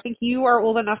do. I think you are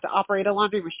old enough to operate a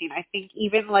laundry machine. I think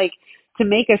even like to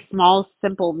make a small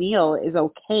simple meal is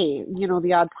okay.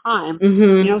 The odd time,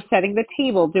 setting the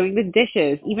table, doing the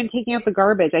dishes, even taking out the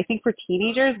garbage. I think for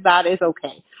teenagers that is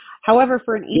okay. However,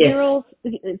 for an 8-year-old,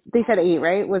 they said 8,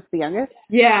 right? Was the youngest?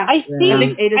 Yeah. I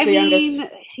think 8 is the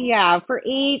youngest. Yeah, for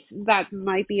 8, that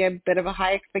might be a bit of a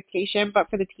high expectation, but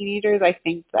for the teenagers, I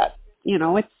think that,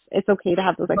 it's okay to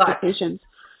have those expectations.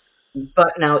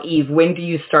 But now, Eve, when do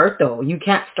you start, though? You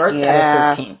can't start that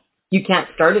at 13. You can't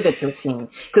start it at 13,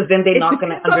 because then they're not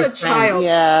going to understand. The child.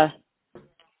 Yeah.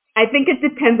 I think it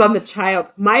depends on the child.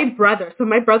 My brother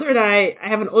and I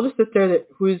have an older sister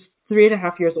who's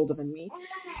 3.5 years older than me.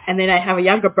 And then I have a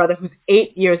younger brother who's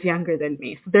 8 years younger than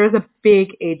me. So there's a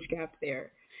big age gap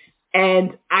there.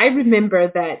 And I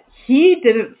remember that he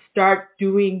didn't start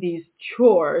doing these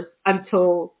chores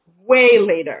until way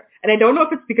later. And I don't know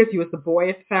if it's because he was the boy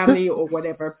of the family or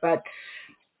whatever, but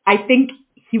I think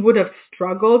he would have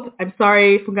struggled. I'm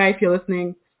sorry, Fungai, if you're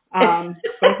listening. But I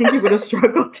think he would have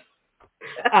struggled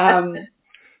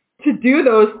to do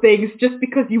those things just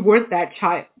because you weren't that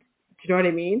child. Do you know what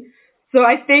I mean? So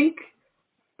I think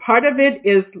part of it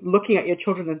is looking at your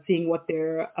children and seeing what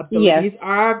their abilities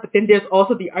are. But then there's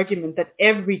also the argument that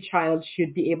every child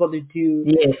should be able to do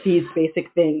these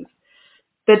basic things.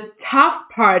 The tough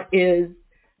part is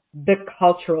the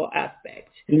cultural aspect.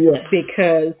 Yes.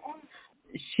 Because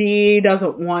she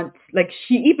doesn't want, like,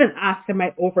 she even asked, am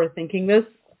I overthinking this?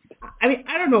 I mean,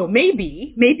 I don't know.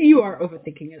 Maybe you are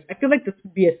overthinking it. I feel like this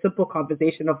would be a simple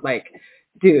conversation of like,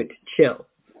 dude, chill.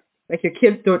 Like your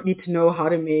kids don't need to know how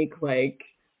to make like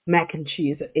mac and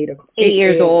cheese at 8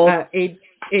 years old. 8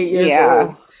 years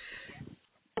old.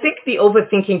 I think the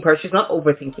overthinking part, she's not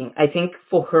overthinking. I think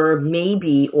for her,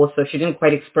 maybe also she didn't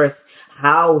quite express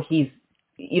how he's,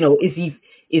 is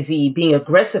he being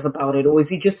aggressive about it, or is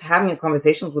he just having a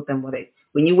conversation with them with it?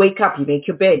 When you wake up, you make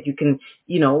your bed, you can,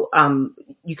 you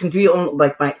can do your own,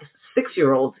 like my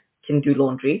 6-year-old can do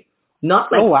laundry.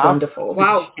 Not like wonderful.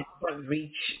 Wow. She can't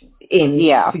reach in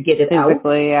to get it out.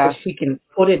 But she can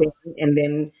put it in, and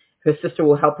then her sister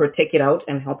will help her take it out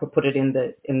and help her put it in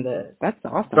the That's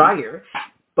awesome. dryer.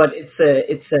 But it's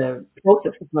a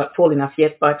process. It's not full enough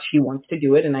yet, but she wants to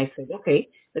do it, and I said, okay,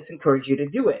 let's encourage you to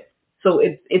do it. So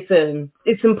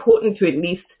it's important to at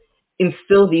least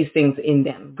instill these things in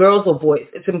them, girls or boys.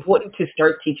 It's important to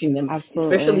start teaching them,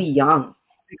 especially young,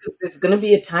 because there's going to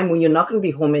be a time when you're not going to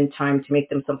be home in time to make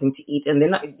them something to eat, and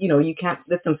then you can't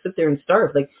let them sit there and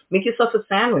starve. Like, make yourself a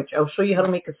sandwich. I'll show you how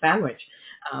to make a sandwich.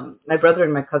 My brother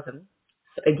and my cousin.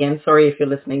 Again, sorry if you're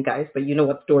listening, guys, but you know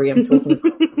what story I'm talking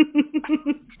about.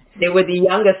 They were the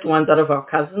youngest ones out of our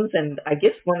cousins, and I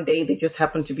guess one day they just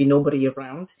happened to be nobody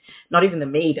around, not even the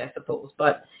maid, I suppose,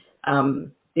 but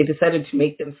they decided to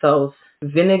make themselves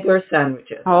vinegar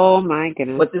sandwiches. Oh my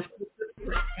goodness! What this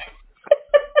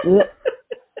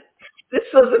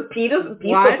was a piece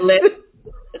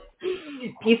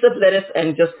of lettuce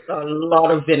and just a lot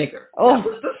of vinegar. Oh. That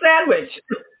was the sandwich.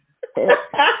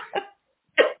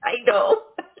 I know.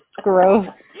 Gross.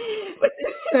 But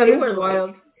they were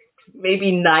wild.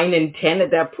 Maybe 9 and 10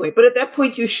 at that point. But at that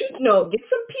point, you should know. Get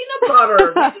some peanut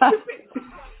butter.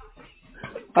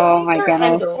 Oh my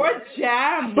goodness. Or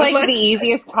jam. It's like the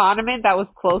easiest condiment that was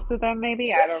close to them,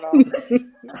 maybe? I don't know.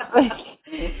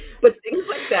 But things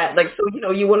like that. Like, so,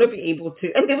 you want to be able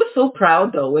to. And they were so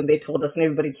proud, though, when they told us and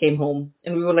everybody came home.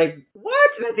 And we were like,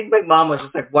 what? And I think my mom was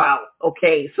just like, wow,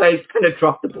 okay. So I kind of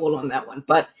dropped the ball on that one.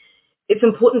 But it's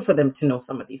important for them to know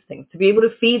some of these things, to be able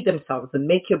to feed themselves and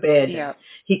make your bed. And Yeah.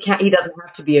 he doesn't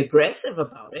have to be aggressive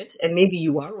about it. And maybe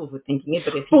you are overthinking it,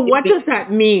 but But what does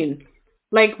that mean?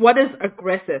 Like, what is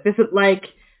aggressive? Is it like,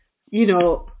 you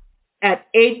know, at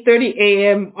 8:30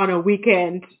 a.m. on a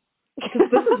weekend? Because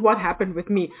this is what happened with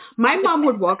me. My mom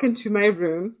would walk into my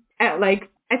room at like,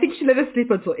 I think she let us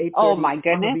sleep until 8:30 Oh my on the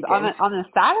goodness. On weekend. a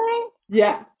Saturday?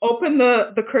 Yeah, open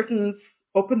the curtains,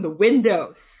 open the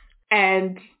windows,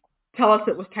 and tell us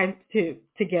it was time to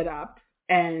get up.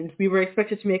 And we were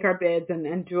expected to make our beds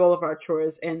and do all of our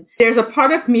chores. And there's a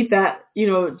part of me that,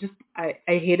 just I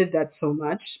hated that so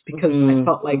much because I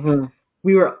felt like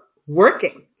we were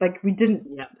working. Like we didn't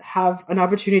have an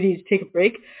opportunity to take a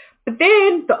break. But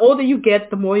then the older you get,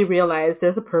 the more you realize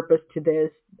there's a purpose to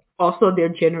this. Also their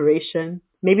generation.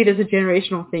 Maybe there's a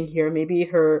generational thing here. Maybe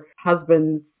her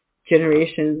husband's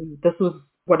generation, this was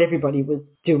what everybody was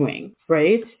doing,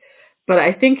 right? But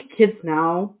I think kids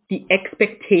now, the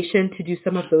expectation to do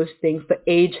some of those things, the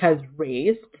age has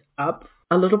raised up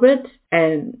a little bit,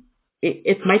 and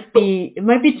it might be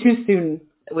too soon.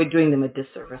 We're doing them a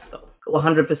disservice, though.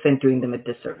 100% doing them a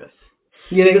disservice.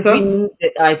 You think Because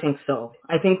so? I think so.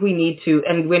 I think we need to.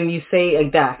 And when you say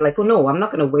like that, like, oh no, I'm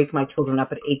not going to wake my children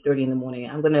up at 8:30 in the morning.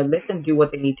 I'm going to let them do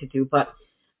what they need to do, but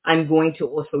I'm going to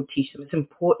also teach them. It's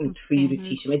important for you to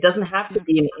teach them. It doesn't have to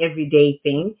be an everyday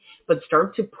thing, but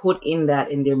start to put in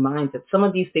that in their minds that some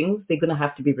of these things they're going to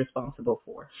have to be responsible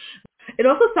for. It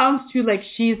also sounds too like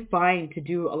she's fine to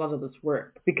do a lot of this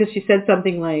work because she said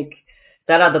something like,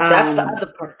 that's the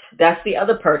other part. That's the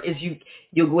other part is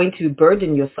you're going to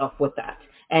burden yourself with that,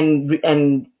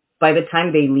 and by the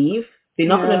time they leave, they're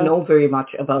not going to know very much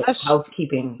about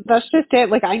housekeeping. That's just it.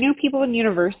 Like I knew people in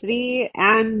university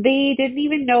and they didn't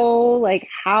even know like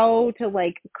how to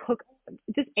like cook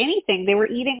just anything. They were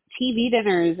eating TV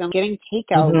dinners and getting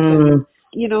takeout. And,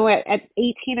 at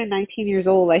 18 and 19 years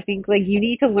old, I think like you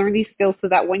need to learn these skills so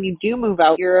that when you do move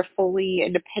out, you're a fully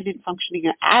independent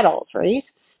functioning adult, right?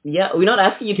 Yeah, we're not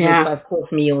asking you to make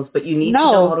 5-course meals, but you need to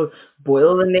know how to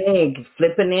boil an egg,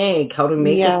 flip an egg, how to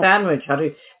make a sandwich, how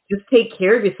to just take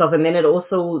care of yourself. And then it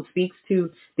also speaks to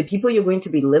the people you're going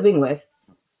to be living with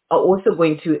are also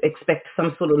going to expect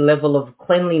some sort of level of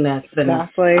cleanliness and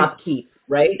upkeep,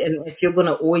 right? And if you're going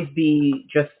to always be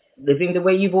just living the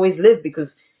way you've always lived because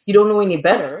you don't know any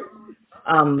better,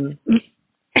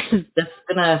 that's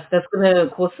gonna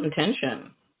cause some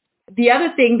tension. The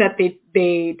other thing that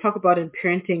they talk about in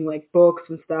parenting, like books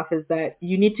and stuff, is that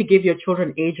you need to give your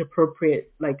children age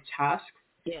appropriate like tasks.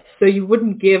 Yes. So you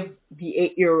wouldn't give the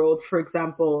 8-year-old, for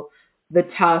example, the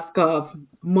task of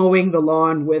mowing the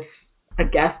lawn with a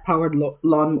gas powered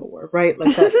lawnmower, right?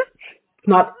 Like that's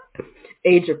not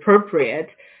age appropriate.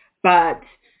 But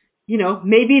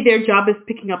maybe their job is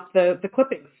picking up the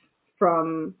clippings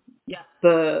from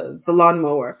the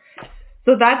lawnmower.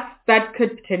 So that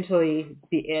could potentially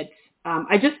be it.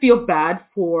 I just feel bad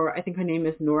for, I think her name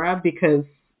is Nora, because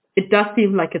it does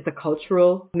seem like it's a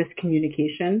cultural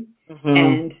miscommunication.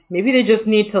 And maybe they just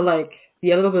need to like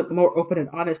be a little bit more open and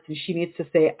honest. And she needs to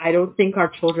say, I don't think our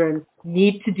children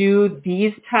need to do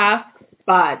these tasks,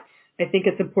 but I think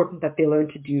it's important that they learn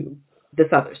to do this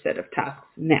other set of tasks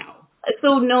now.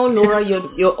 So no, Nora,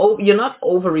 you're not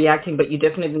overreacting, but you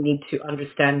definitely need to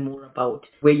understand more about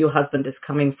where your husband is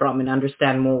coming from and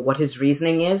understand more what his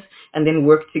reasoning is, and then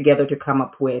work together to come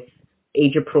up with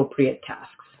age-appropriate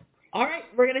tasks. All right,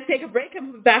 we're going to take a break and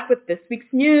we'll be back with this week's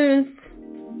news.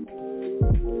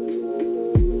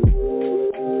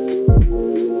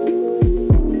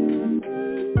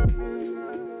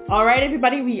 All right,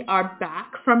 everybody, we are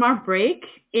back from our break.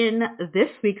 In this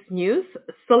week's news,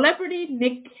 celebrity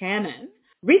Nick Cannon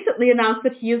recently announced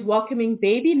that he is welcoming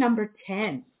baby number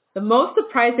 10. The most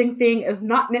surprising thing is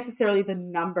not necessarily the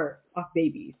number of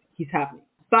babies he's having,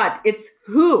 but it's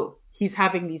who he's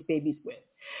having these babies with.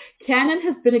 Cannon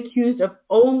has been accused of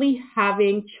only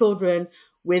having children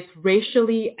with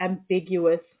racially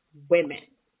ambiguous women.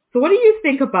 So what do you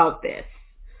think about this?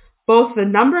 Both the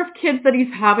number of kids that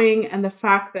he's having and the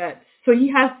fact that, so he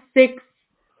has 6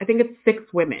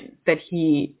 women that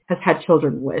he has had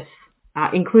children with,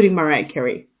 including Mariah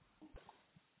Carey.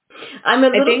 I'm a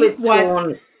little bit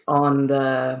torn on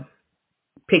the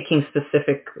picking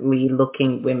specifically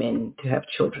looking women to have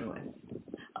children with.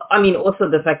 I mean, also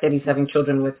the fact that he's having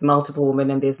children with multiple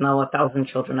women and there's now 1,000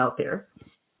 children out there.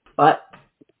 But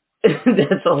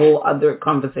that's a whole other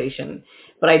conversation.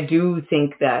 But I do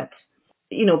think that,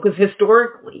 because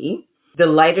historically, the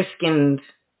lighter-skinned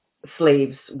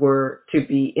slaves were to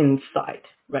be inside,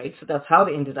 right? So that's how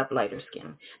they ended up lighter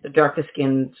skin. The darker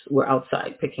skins were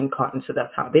outside picking cotton, so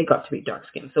that's how they got to be dark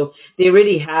skinned. So they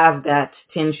really have that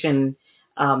tension,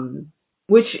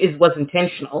 which was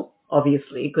intentional,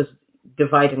 obviously, because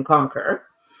divide and conquer.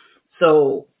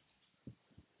 So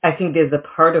I think there's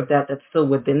a part of that that's still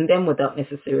within them without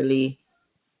necessarily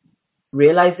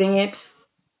realizing it.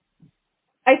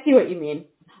 I see what you mean.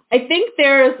 I think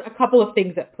there's a couple of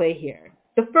things at play here.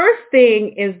 The first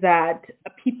thing is that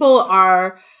people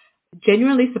are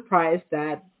genuinely surprised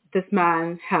that this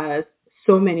man has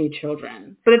so many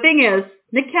children. But the thing is,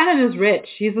 Nick Cannon is rich.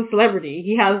 He's a celebrity.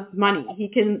 He has money. He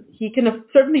can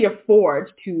certainly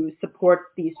afford to support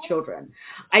these children.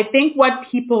 I think what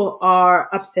people are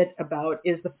upset about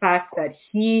is the fact that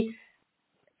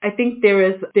I think there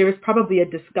is probably a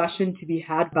discussion to be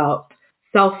had about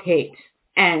self-hate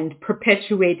and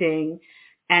perpetuating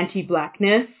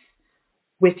anti-blackness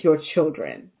with your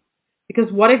children.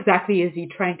 Because what exactly is he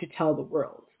trying to tell the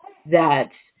world? That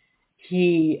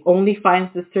he only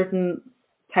finds a certain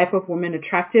type of woman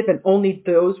attractive and only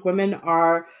those women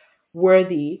are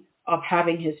worthy of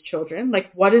having his children?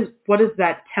 Like what is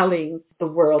that telling the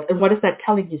world and what is that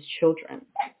telling his children?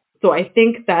 So I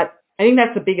think that's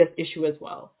the biggest issue as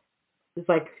well. It's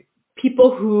like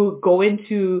people who go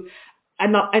into I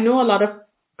know a lot of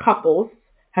couples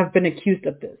have been accused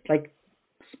of this, like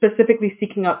specifically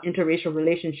seeking out interracial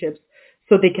relationships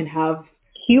so they can have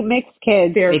Cute mixed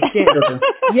kids. fair skin.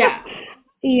 Yeah.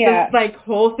 Yeah. This like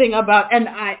whole thing about, and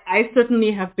I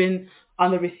certainly have been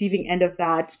on the receiving end of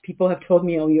that. People have told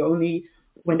me, oh, you only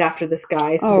went after this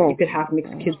guy so that you could have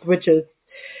mixed kids, which is,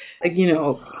 like,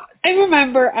 I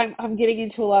remember, I'm getting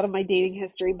into a lot of my dating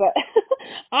history, but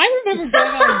I remember going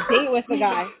on a date with a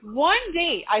guy. One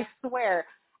date, I swear.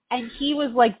 And he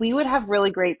was like, we would have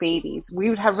really great babies. We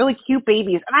would have really cute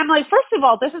babies. And I'm like, first of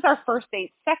all, this is our first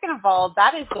date. Second of all,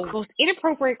 that is the most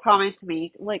inappropriate comment to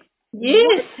make. Like,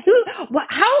 Yes. what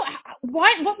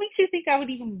makes you think I would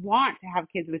even want to have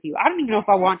kids with you? I don't even know if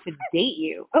I want to date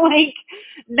you. Like,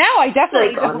 now I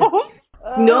definitely don't.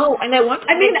 No, and I want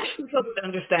people to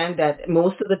understand that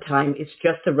most of the time it's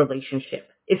just a relationship.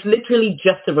 It's literally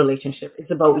just a relationship.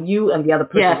 It's about you and the other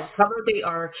person. Yes. However they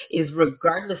are is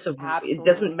regardless of Absolutely. it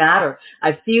doesn't matter.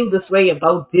 I feel this way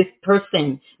about this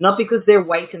person, not because they're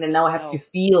white and then now I have to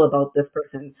feel about this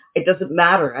person. It doesn't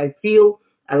matter. I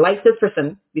like this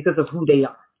person because of who they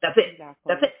are. That's it. Exactly.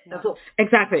 That's it. That's all.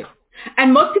 Exactly.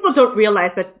 And most people don't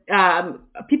realize that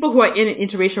people who are in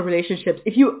interracial relationships,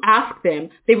 if you ask them,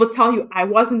 they will tell you, I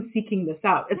wasn't seeking this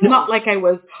out. It's not like I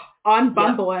was on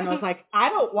Bumble and I was like, I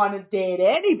don't want to date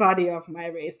anybody of my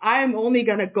race. I'm only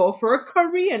going to go for a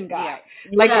Korean guy.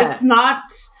 Yeah. Like, it's not,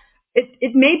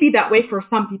 it may be that way for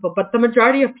some people, but the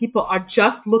majority of people are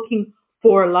just looking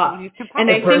for love.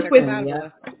 And I think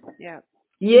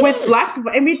with black,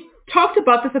 and we talked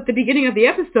about this at the beginning of the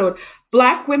episode,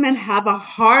 black women have a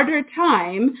harder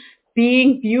time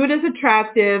being viewed as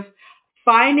attractive,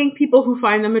 finding people who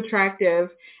find them attractive.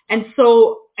 And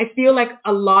so I feel like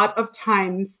a lot of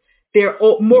times they're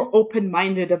more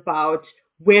open-minded about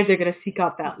where they're going to seek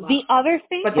out that love. The other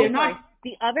thing, but they're not.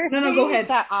 The other No, thing go ahead.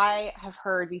 that I have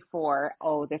heard before,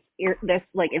 this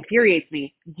like infuriates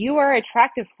me. You are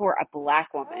attractive for a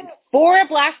black woman. For a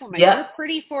black woman. Yeah. You're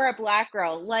pretty for a black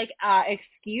girl. Like,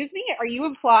 excuse me? Are you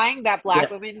implying that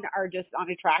black women are just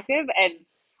unattractive? And,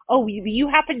 you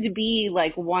happen to be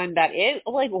like one that is?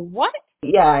 Like, what?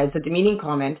 Yeah, it's a demeaning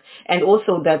comment. And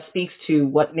also that speaks to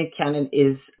what Nick Cannon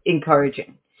is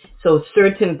encouraging. So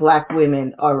certain black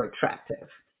women are attractive.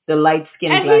 The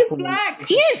light-skinned black woman. Black.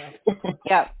 Yes.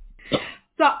 Yeah.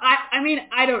 So, I mean,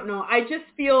 I don't know. I just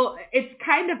feel it's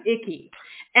kind of icky.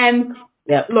 And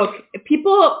look,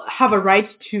 people have a right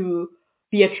to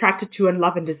be attracted to and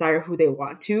love and desire who they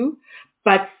want to.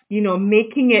 But,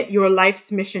 making it your life's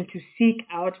mission to seek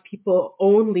out people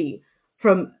only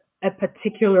from a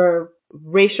particular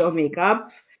racial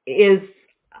makeup is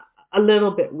a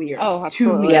little bit weird. Oh,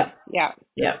 absolutely. To me.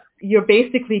 Yeah. You're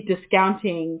basically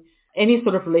discounting any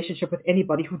sort of relationship with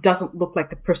anybody who doesn't look like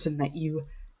the person that you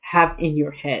have in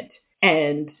your head.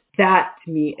 And that,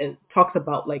 to me, talks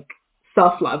about, like,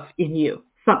 self-love in you.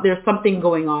 There's something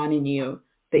going on in you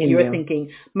that you're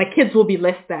thinking, my kids will be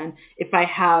less than if I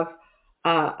have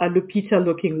a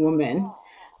Lupita-looking woman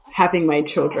having my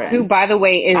children. Who, by the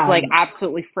way, is, like,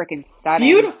 absolutely freaking stunning.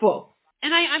 Beautiful.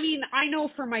 And I mean, I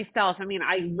know for myself, I mean,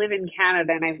 I live in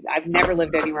Canada and I've never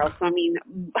lived anywhere else. So, I mean,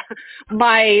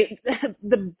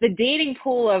 the dating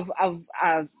pool of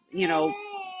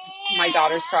my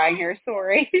daughter's crying here.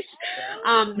 Sorry. The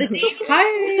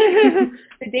Hi.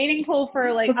 the dating pool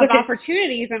for like It's of okay.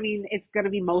 opportunities. I mean, it's going to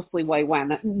be mostly white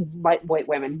women, white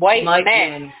Might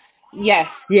men. win. Yes,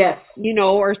 Yes.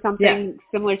 or Yeah. something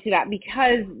similar to that.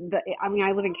 Because I mean,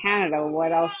 I live in Canada.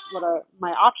 What else? What are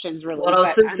my options What really?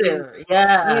 else But is I mean, there?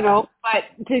 Yeah. but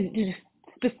to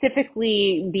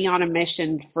specifically be on a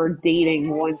mission for dating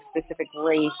one specific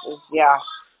race is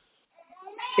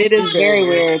It is very very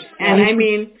weird. weird. And I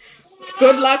mean,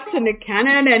 good luck to Nick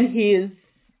Cannon and his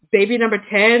baby number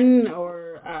 10 or,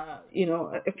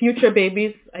 future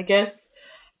babies, I guess.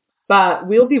 But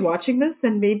we'll be watching this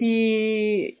and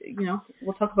maybe,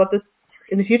 we'll talk about this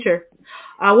in the future.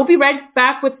 We'll be right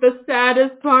back with the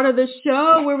saddest part of the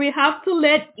show where we have to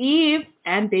let Eve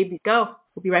and baby go.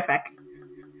 We'll be right back.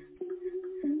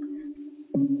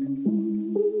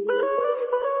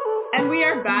 And we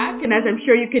are back, and as I'm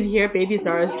sure you can hear, baby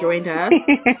Zara's joined us.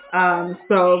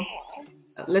 So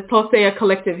let's all say a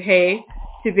collective hey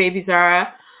to baby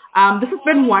Zara. This has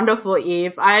been wonderful,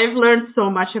 Eve. I've learned so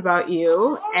much about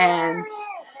you, and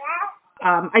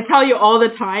I tell you all the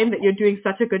time that you're doing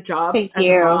such a good job Thank as a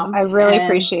you. mom. I really And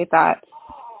appreciate that.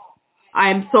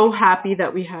 I'm so happy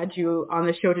that we had you on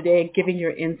the show today, giving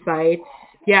your insight.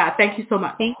 Yeah, thank you so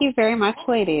much. Thank you very much,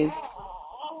 ladies.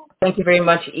 Thank you very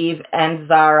much, Eve and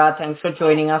Zara. Thanks for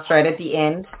joining us right at the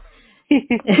end.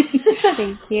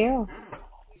 Thank you.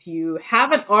 If you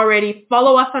haven't already,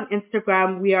 follow us on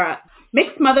Instagram. We are at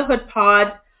Mixed Motherhood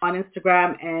Pod on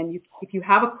Instagram. And if you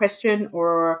have a question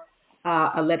or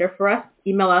a letter for us,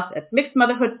 email us at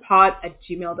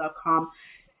mixedmotherhoodpod@gmail.com.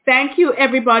 Thank you,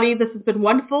 everybody. This has been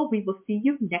wonderful. We will see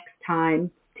you next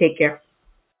time. Take care.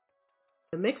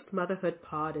 The Mixed Motherhood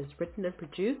Pod is written and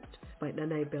produced by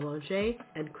Nanae Belanger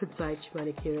and Kudzai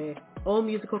Chimanikire. All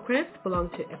musical credits belong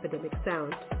to Epidemic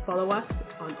Sound. Follow us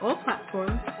on all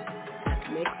platforms at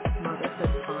Mixed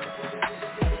Motherhood Pod.